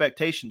your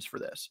expectations for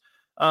this.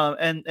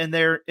 And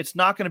it's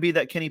not going to be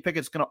that Kenny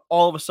Pickett's going to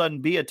all of a sudden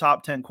be a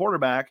top 10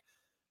 quarterback,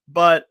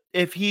 but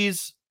if he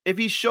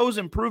shows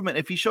improvement,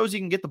 if he shows he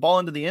can get the ball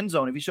into the end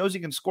zone, if he shows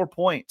he can score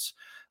points,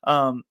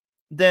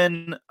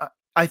 then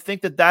I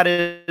think that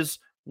is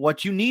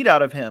what you need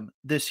out of him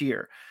this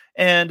year.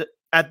 And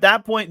at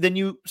that point, then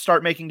you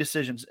start making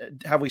decisions.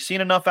 Have we seen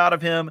enough out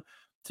of him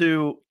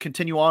to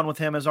continue on with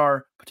him as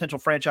our potential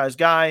franchise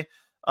guy?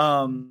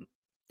 And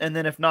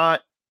then if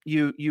not,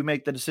 you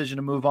make the decision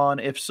to move on.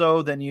 If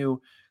so, then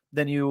you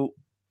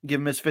give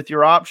him his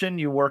fifth-year option.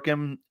 You work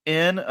him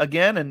in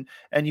again,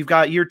 and you've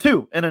got year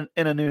two in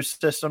a new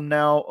system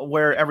now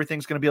where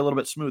everything's going to be a little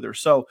bit smoother.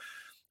 So,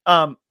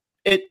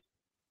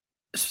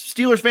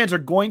 Steelers fans are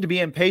going to be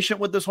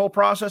impatient with this whole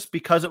process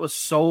because it was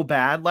so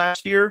bad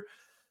last year.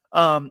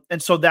 And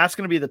so that's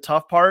going to be the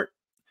tough part.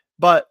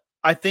 But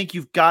I think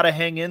you've got to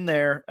hang in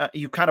there.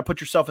 You kind of put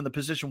yourself in the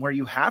position where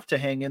you have to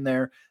hang in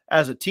there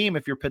as a team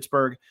if you're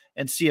Pittsburgh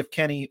and see if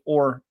Kenny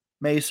or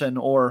Mason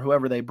or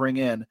whoever they bring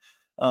in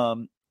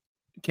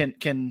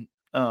can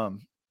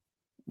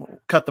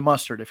cut the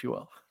mustard, if you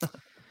will.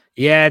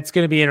 Yeah, it's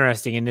going to be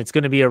interesting, and it's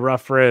going to be a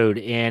rough road,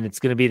 and there's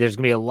going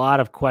to be a lot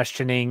of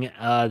questioning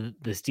the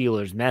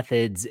Steelers'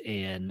 methods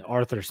and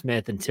Arthur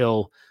Smith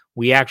until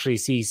we actually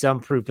see some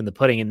proof in the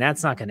pudding, and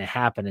that's not going to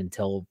happen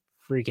until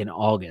freaking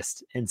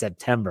August and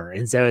September,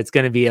 and so it's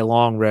going to be a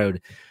long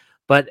road.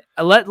 But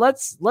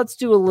let's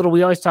do a little.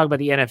 We always talk about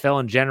the NFL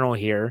in general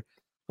here.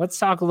 Let's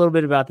talk a little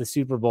bit about the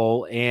Super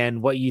Bowl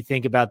and what you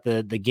think about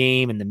the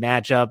game and the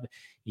matchup.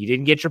 You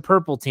didn't get your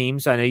purple team,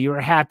 so I know you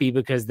were happy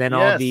because then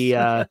all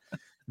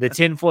the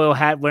tinfoil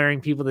hat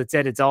wearing people that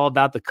said it's all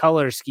about the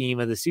color scheme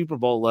of the Super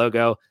Bowl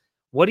logo.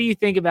 What do you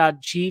think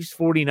about Chiefs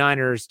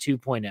 49ers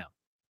 2.0?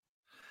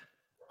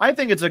 I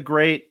think it's a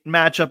great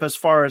matchup as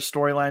far as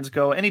storylines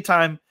go.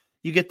 Anytime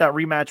you get that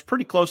rematch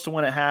pretty close to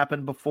when it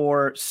happened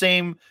before,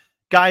 same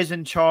guys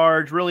in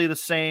charge, really the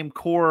same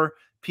core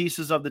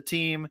pieces of the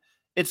team.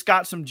 It's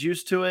got some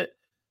juice to it.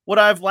 Would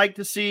I've liked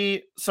to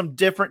see some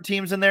different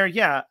teams in there?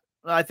 Yeah,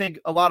 I think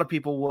a lot of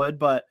people would,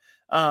 but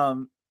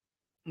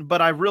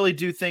I really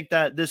do think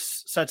that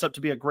this sets up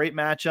to be a great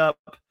matchup.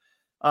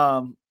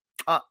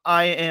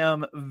 I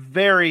am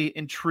very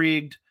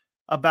intrigued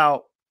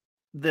about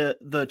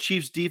the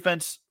Chiefs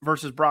defense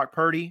versus Brock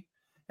Purdy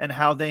and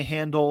how they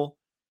handle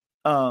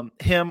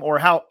him, or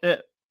how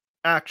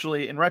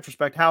actually, in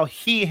retrospect, how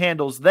he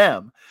handles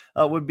them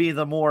would be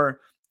the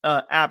more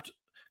apt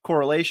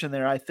correlation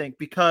there, I think,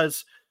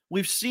 because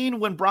we've seen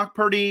when Brock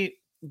Purdy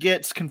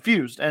gets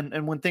confused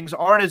and when things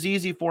aren't as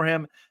easy for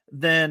him,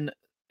 then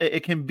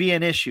it can be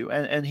an issue,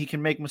 and he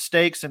can make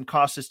mistakes and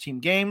cost his team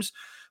games.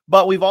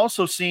 But we've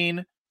also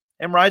seen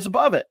him rise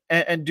above it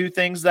and do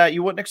things that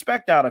you wouldn't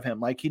expect out of him,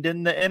 like he did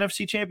in the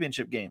NFC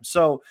Championship game.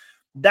 So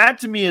that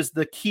to me is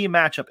the key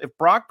matchup. If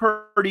Brock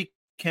Purdy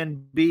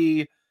can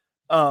be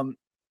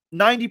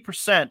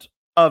 90%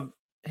 of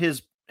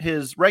his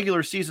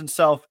regular season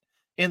self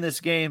in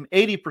this game,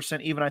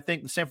 80% even, I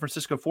think the San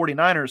Francisco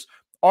 49ers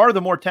are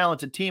the more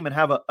talented team and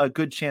have a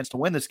good chance to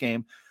win this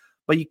game.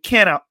 But you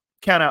can't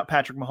count out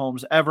Patrick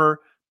Mahomes ever.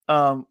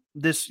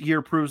 This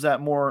year proves that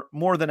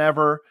more than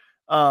ever.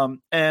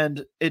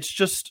 And it's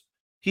just,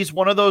 he's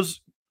one of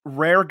those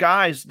rare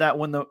guys that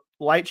when the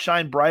lights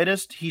shine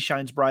brightest, he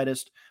shines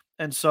brightest.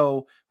 And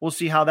so we'll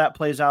see how that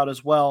plays out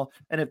as well.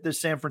 And if this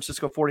San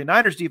Francisco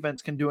 49ers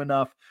defense can do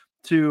enough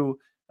to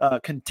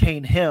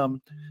contain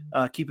him,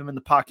 keep him in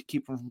the pocket,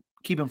 keep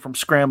him from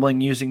scrambling,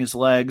 using his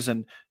legs,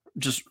 and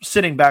just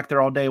sitting back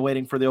there all day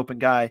waiting for the open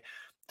guy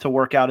to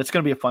work out, it's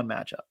going to be a fun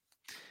matchup.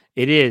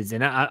 It is.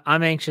 And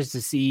I'm anxious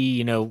to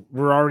see,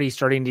 we're already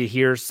starting to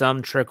hear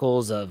some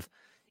trickles of,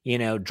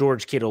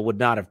 George Kittle would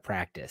not have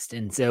practiced.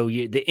 And so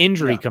the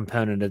injury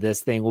component of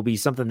this thing will be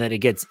something that it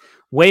gets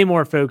way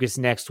more focused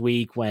next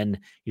week when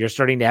you're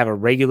starting to have a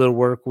regular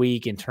work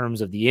week in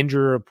terms of the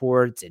injury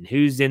reports and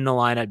who's in the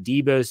lineup.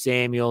 Deebo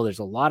Samuel, there's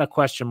a lot of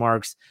question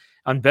marks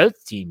on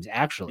both teams,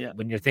 actually,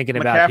 when you're thinking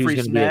about who's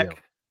going to be available.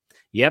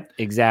 Yep,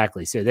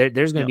 exactly. So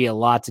there's going to be a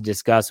lot to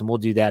discuss, and we'll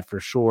do that for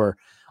sure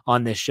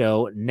on this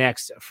show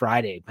next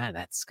Friday. Man,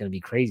 that's going to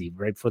be crazy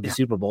right before the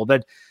Super Bowl.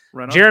 But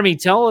Jeremy,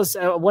 tell us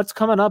what's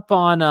coming up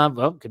on,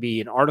 it could be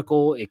an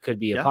article. It could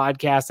be a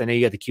podcast. I know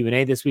you got the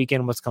Q&A this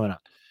weekend. What's coming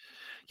up?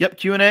 Yep.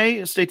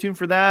 Q&A. Stay tuned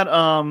for that.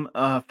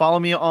 Follow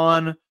me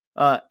on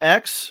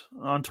X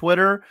on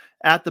Twitter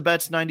at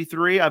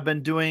 @thebets93. I've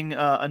been doing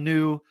a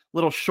new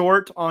little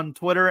short on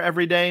Twitter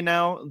every day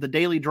now, the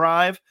Daily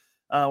Drive,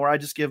 where I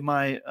just give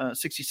my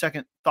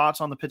 60-second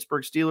thoughts on the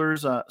Pittsburgh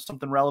Steelers,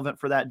 something relevant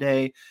for that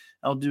day.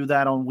 I'll do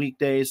that on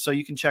weekdays, so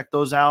you can check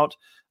those out.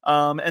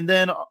 And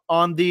then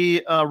on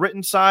the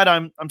written side,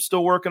 I'm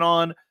still working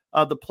on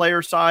the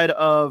player side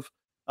of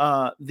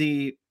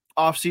the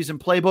offseason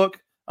playbook.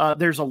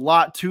 There's a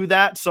lot to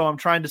that, so I'm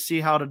trying to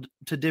see how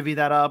to divvy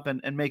that up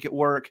and make it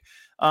work.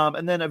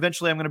 And then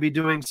eventually I'm going to be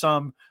doing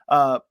some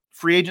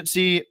free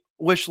agency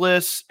wish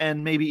lists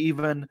and maybe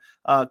even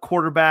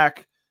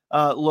quarterback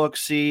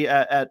look-see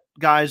at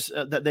guys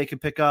that they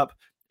could pick up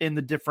in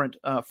the different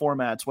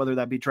formats, whether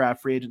that be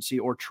draft, free agency,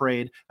 or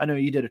trade. I know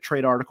you did a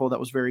trade article that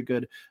was very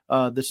good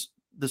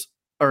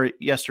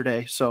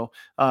yesterday, so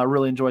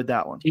really enjoyed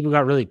that one. People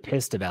got really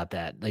pissed about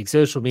that, like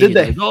social media. Did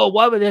they? Like, oh,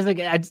 why would they?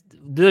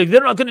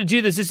 They're not going to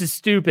do this. This is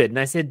stupid. And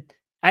I said,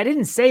 I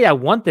didn't say I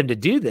want them to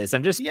do this.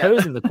 I'm just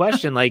posing the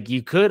question. Like,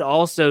 you could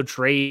also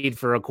trade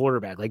for a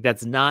quarterback. Like,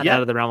 that's not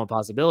out of the realm of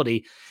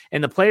possibility.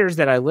 And the players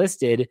that I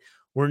listed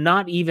were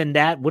not even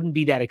wouldn't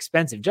be that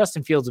expensive.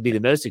 Justin Fields would be the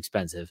most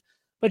expensive.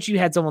 But you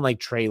had someone like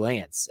Trey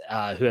Lance,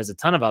 who has a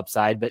ton of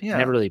upside, but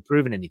never really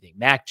proven anything.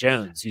 Mac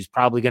Jones, who's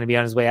probably going to be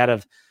on his way out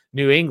of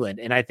New England.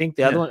 And I think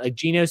the other one, like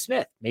Geno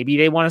Smith, maybe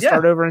they want to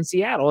start over in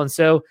Seattle. And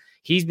so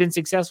he's been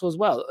successful as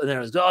well. And then I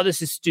was,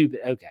 this is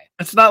stupid. Okay.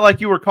 It's not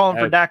like you were calling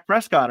for Dak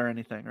Prescott or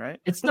anything, right?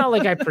 It's not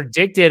like I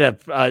predicted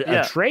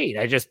a trade.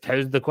 I just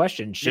posed the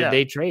question, should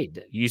they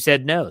trade? You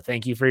said no.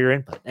 Thank you for your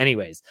input.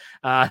 Anyways.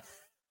 All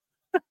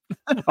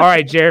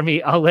right,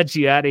 Jeremy, I'll let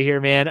you out of here,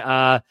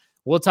 man.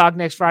 We'll talk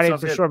next Friday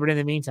for sure. But in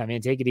the meantime,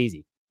 man, take it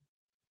easy.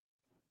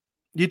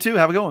 You too.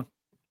 Have a good one.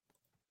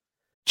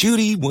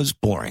 Judy was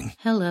boring.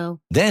 Hello.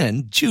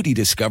 Then Judy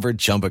discovered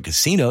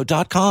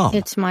ChumbaCasino.com.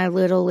 It's my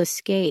little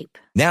escape.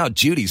 Now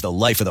Judy's the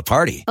life of the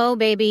party. Oh,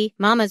 baby,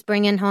 mama's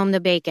bringing home the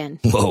bacon.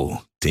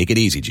 Whoa, take it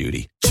easy,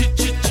 Judy.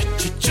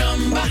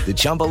 The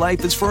Chumba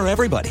life is for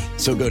everybody.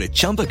 So go to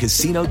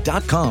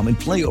ChumbaCasino.com and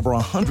play over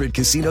 100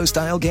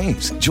 casino-style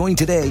games. Join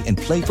today and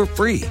play for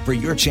free for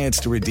your chance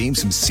to redeem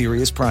some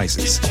serious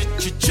prizes.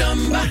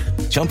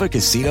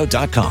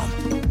 ChumbaCasino.com.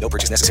 No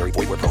purchase necessary.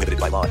 Void where prohibited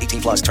by law.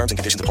 18 plus terms and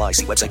conditions apply.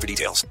 See website for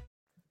details.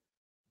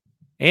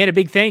 And a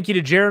big thank you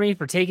to Jeremy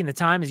for taking the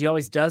time, as he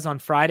always does on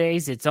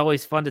Fridays. It's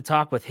always fun to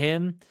talk with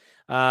him.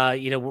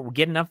 We're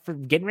getting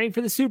ready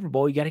for the Super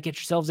Bowl. You got to get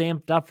yourselves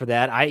amped up for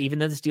that. Even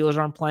though the Steelers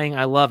aren't playing,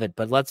 I love it.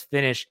 But let's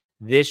finish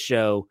this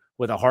show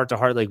with a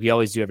heart-to-heart like we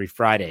always do every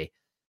Friday.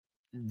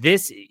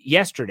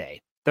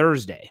 Yesterday,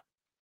 Thursday,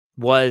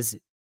 was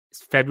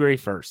February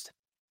 1st,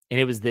 and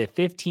it was the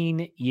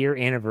 15-year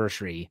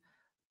anniversary.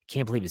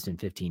 Can't believe it's been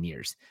 15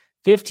 years.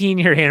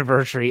 15-year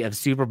anniversary of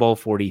Super Bowl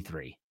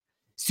 43.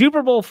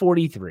 Super Bowl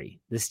 43,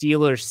 the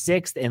Steelers'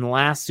 sixth and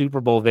last Super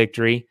Bowl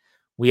victory.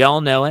 We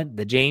all know it.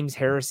 The James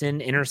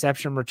Harrison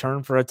interception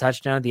return for a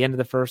touchdown at the end of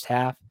the first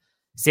half.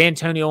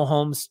 Santonio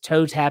Holmes'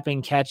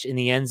 toe-tapping catch in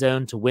the end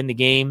zone to win the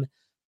game.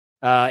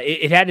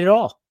 It had it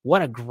all.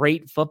 What a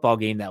great football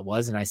game that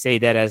was, and I say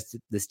that as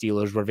the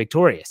Steelers were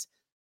victorious.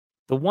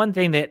 The one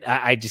thing that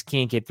I just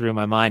can't get through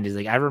my mind is,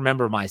 I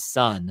remember my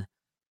son,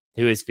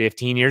 who is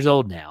 15 years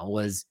old now,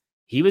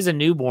 he was a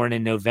newborn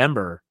in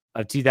November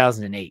of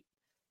 2008.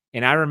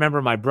 And I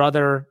remember my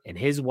brother and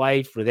his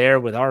wife were there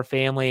with our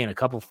family and a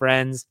couple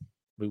friends.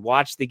 We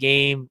watched the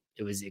game.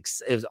 It was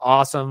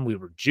awesome. We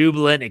were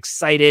jubilant,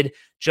 excited,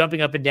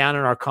 jumping up and down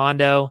in our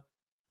condo.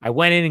 I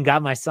went in and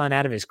got my son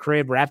out of his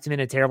crib, wrapped him in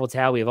a terrible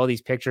towel. We have all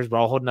these pictures. We're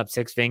all holding up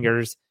 6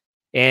 fingers.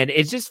 And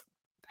it's just,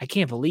 I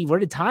can't believe, where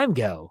did time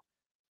go?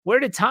 Where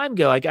did time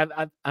go?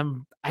 I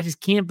just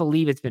can't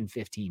believe it's been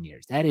 15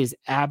 years. That is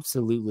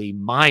absolutely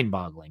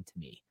mind-boggling to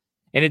me.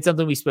 And it's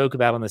something we spoke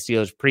about on the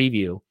Steelers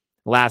preview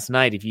last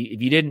night. If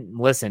you didn't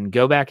listen,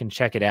 go back and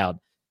check it out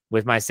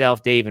with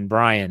myself, Dave, and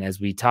Brian, as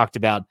we talked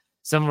about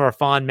some of our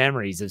fond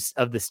memories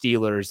of the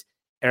Steelers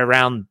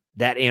around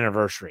that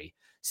anniversary.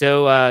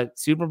 So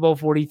Super Bowl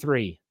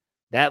 43,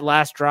 that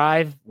last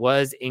drive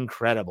was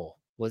incredible,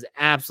 was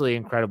absolutely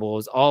incredible. It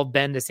was all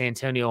Ben to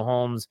Santonio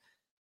Holmes.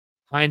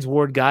 Hines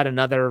Ward got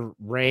another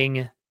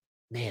ring.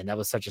 Man, that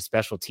was such a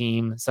special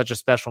team, such a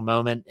special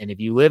moment. And if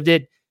you lived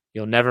it,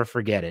 you'll never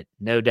forget it.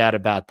 No doubt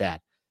about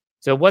that.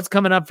 So what's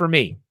coming up for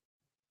me?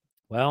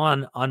 Well,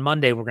 on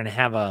Monday, we're going to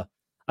have a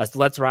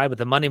Let's Ride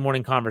with a Monday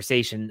morning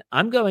conversation.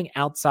 I'm going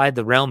outside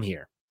the realm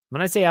here.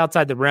 When I say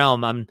outside the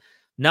realm, I'm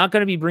not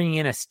going to be bringing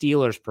in a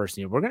Steelers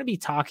person here. We're going to be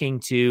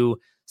talking to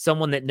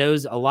someone that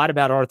knows a lot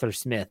about Arthur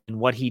Smith and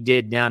what he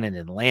did down in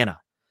Atlanta.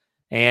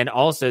 And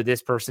also,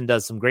 this person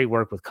does some great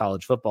work with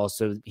college football.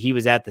 So he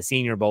was at the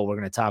Senior Bowl. We're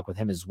going to talk with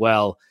him as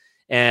well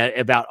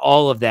about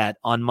all of that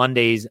on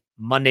Monday's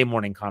Monday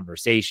morning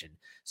conversation.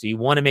 So you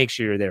want to make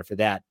sure you're there for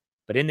that.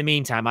 But in the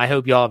meantime, I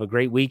hope you all have a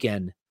great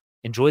weekend.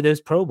 Enjoy those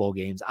Pro Bowl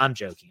games. I'm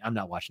joking. I'm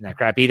not watching that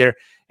crap either.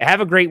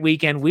 Have a great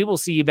weekend. We will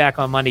see you back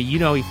on Monday. You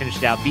know we finished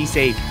it out. Be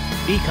safe,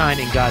 be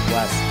kind, and God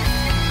bless.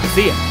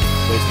 See ya.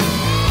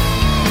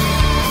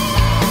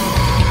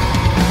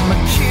 My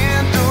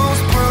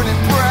candles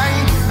burning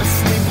bright. I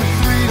sleep for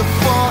 3 to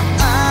 4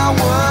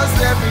 hours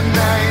every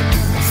night.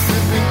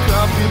 Sipping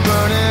coffee,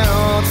 burning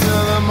all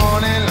till the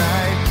morning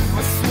light.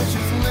 My switch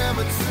is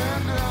never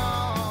turned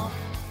off.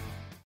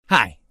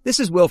 Hi, this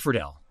is Will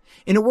Friedle.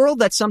 In a world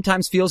that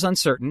sometimes feels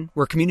uncertain,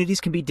 where communities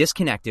can be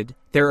disconnected,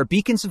 there are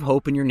beacons of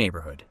hope in your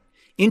neighborhood.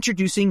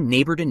 Introducing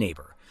Neighbor to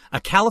Neighbor,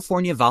 a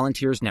California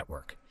volunteers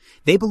network.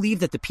 They believe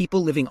that the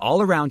people living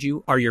all around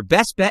you are your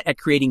best bet at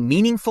creating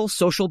meaningful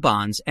social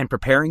bonds and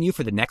preparing you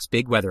for the next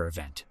big weather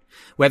event.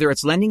 Whether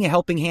it's lending a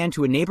helping hand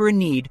to a neighbor in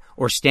need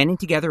or standing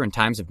together in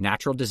times of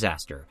natural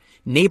disaster,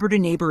 Neighbor to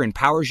Neighbor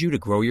empowers you to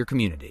grow your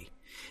community.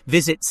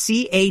 Visit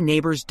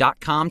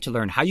caneighbors.com to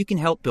learn how you can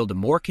help build a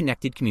more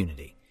connected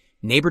community.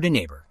 Neighbor to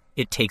Neighbor.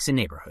 It takes a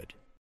neighborhood.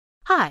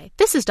 Hi,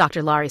 this is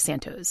Dr. Laurie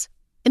Santos.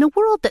 In a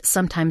world that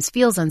sometimes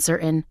feels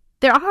uncertain,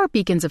 there are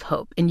beacons of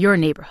hope in your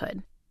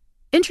neighborhood.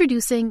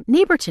 Introducing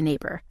Neighbor to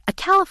Neighbor, a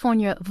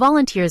California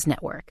volunteers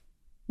network.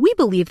 We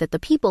believe that the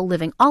people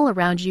living all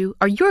around you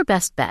are your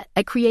best bet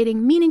at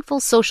creating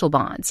meaningful social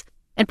bonds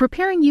and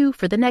preparing you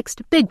for the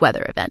next big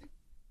weather event.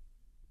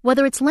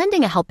 Whether it's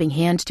lending a helping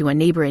hand to a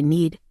neighbor in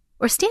need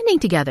or standing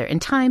together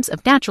in times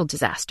of natural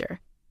disaster,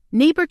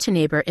 Neighbor to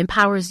Neighbor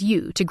empowers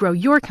you to grow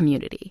your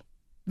community.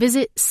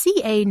 Visit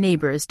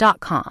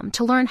caneighbors.com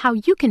to learn how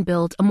you can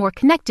build a more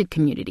connected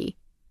community.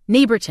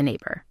 Neighbor to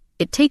Neighbor.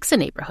 It takes a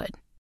neighborhood.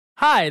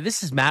 Hi,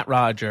 this is Matt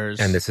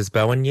Rogers. And this is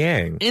Bowen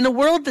Yang. In a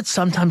world that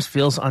sometimes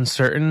feels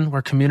uncertain,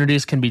 where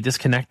communities can be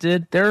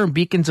disconnected, there are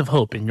beacons of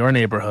hope in your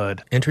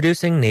neighborhood.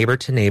 Introducing Neighbor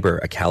to Neighbor,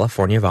 a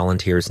California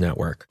volunteers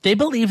network. They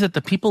believe that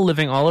the people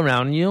living all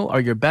around you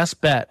are your best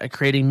bet at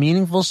creating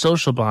meaningful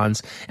social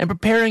bonds and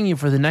preparing you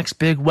for the next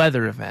big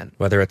weather event.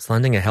 Whether it's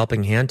lending a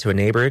helping hand to a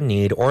neighbor in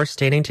need or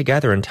standing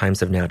together in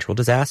times of natural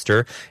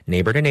disaster,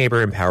 Neighbor to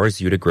Neighbor empowers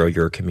you to grow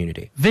your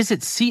community. Visit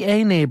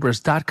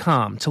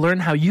caneighbors.com to learn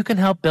how you can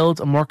help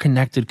build a more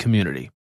connected community.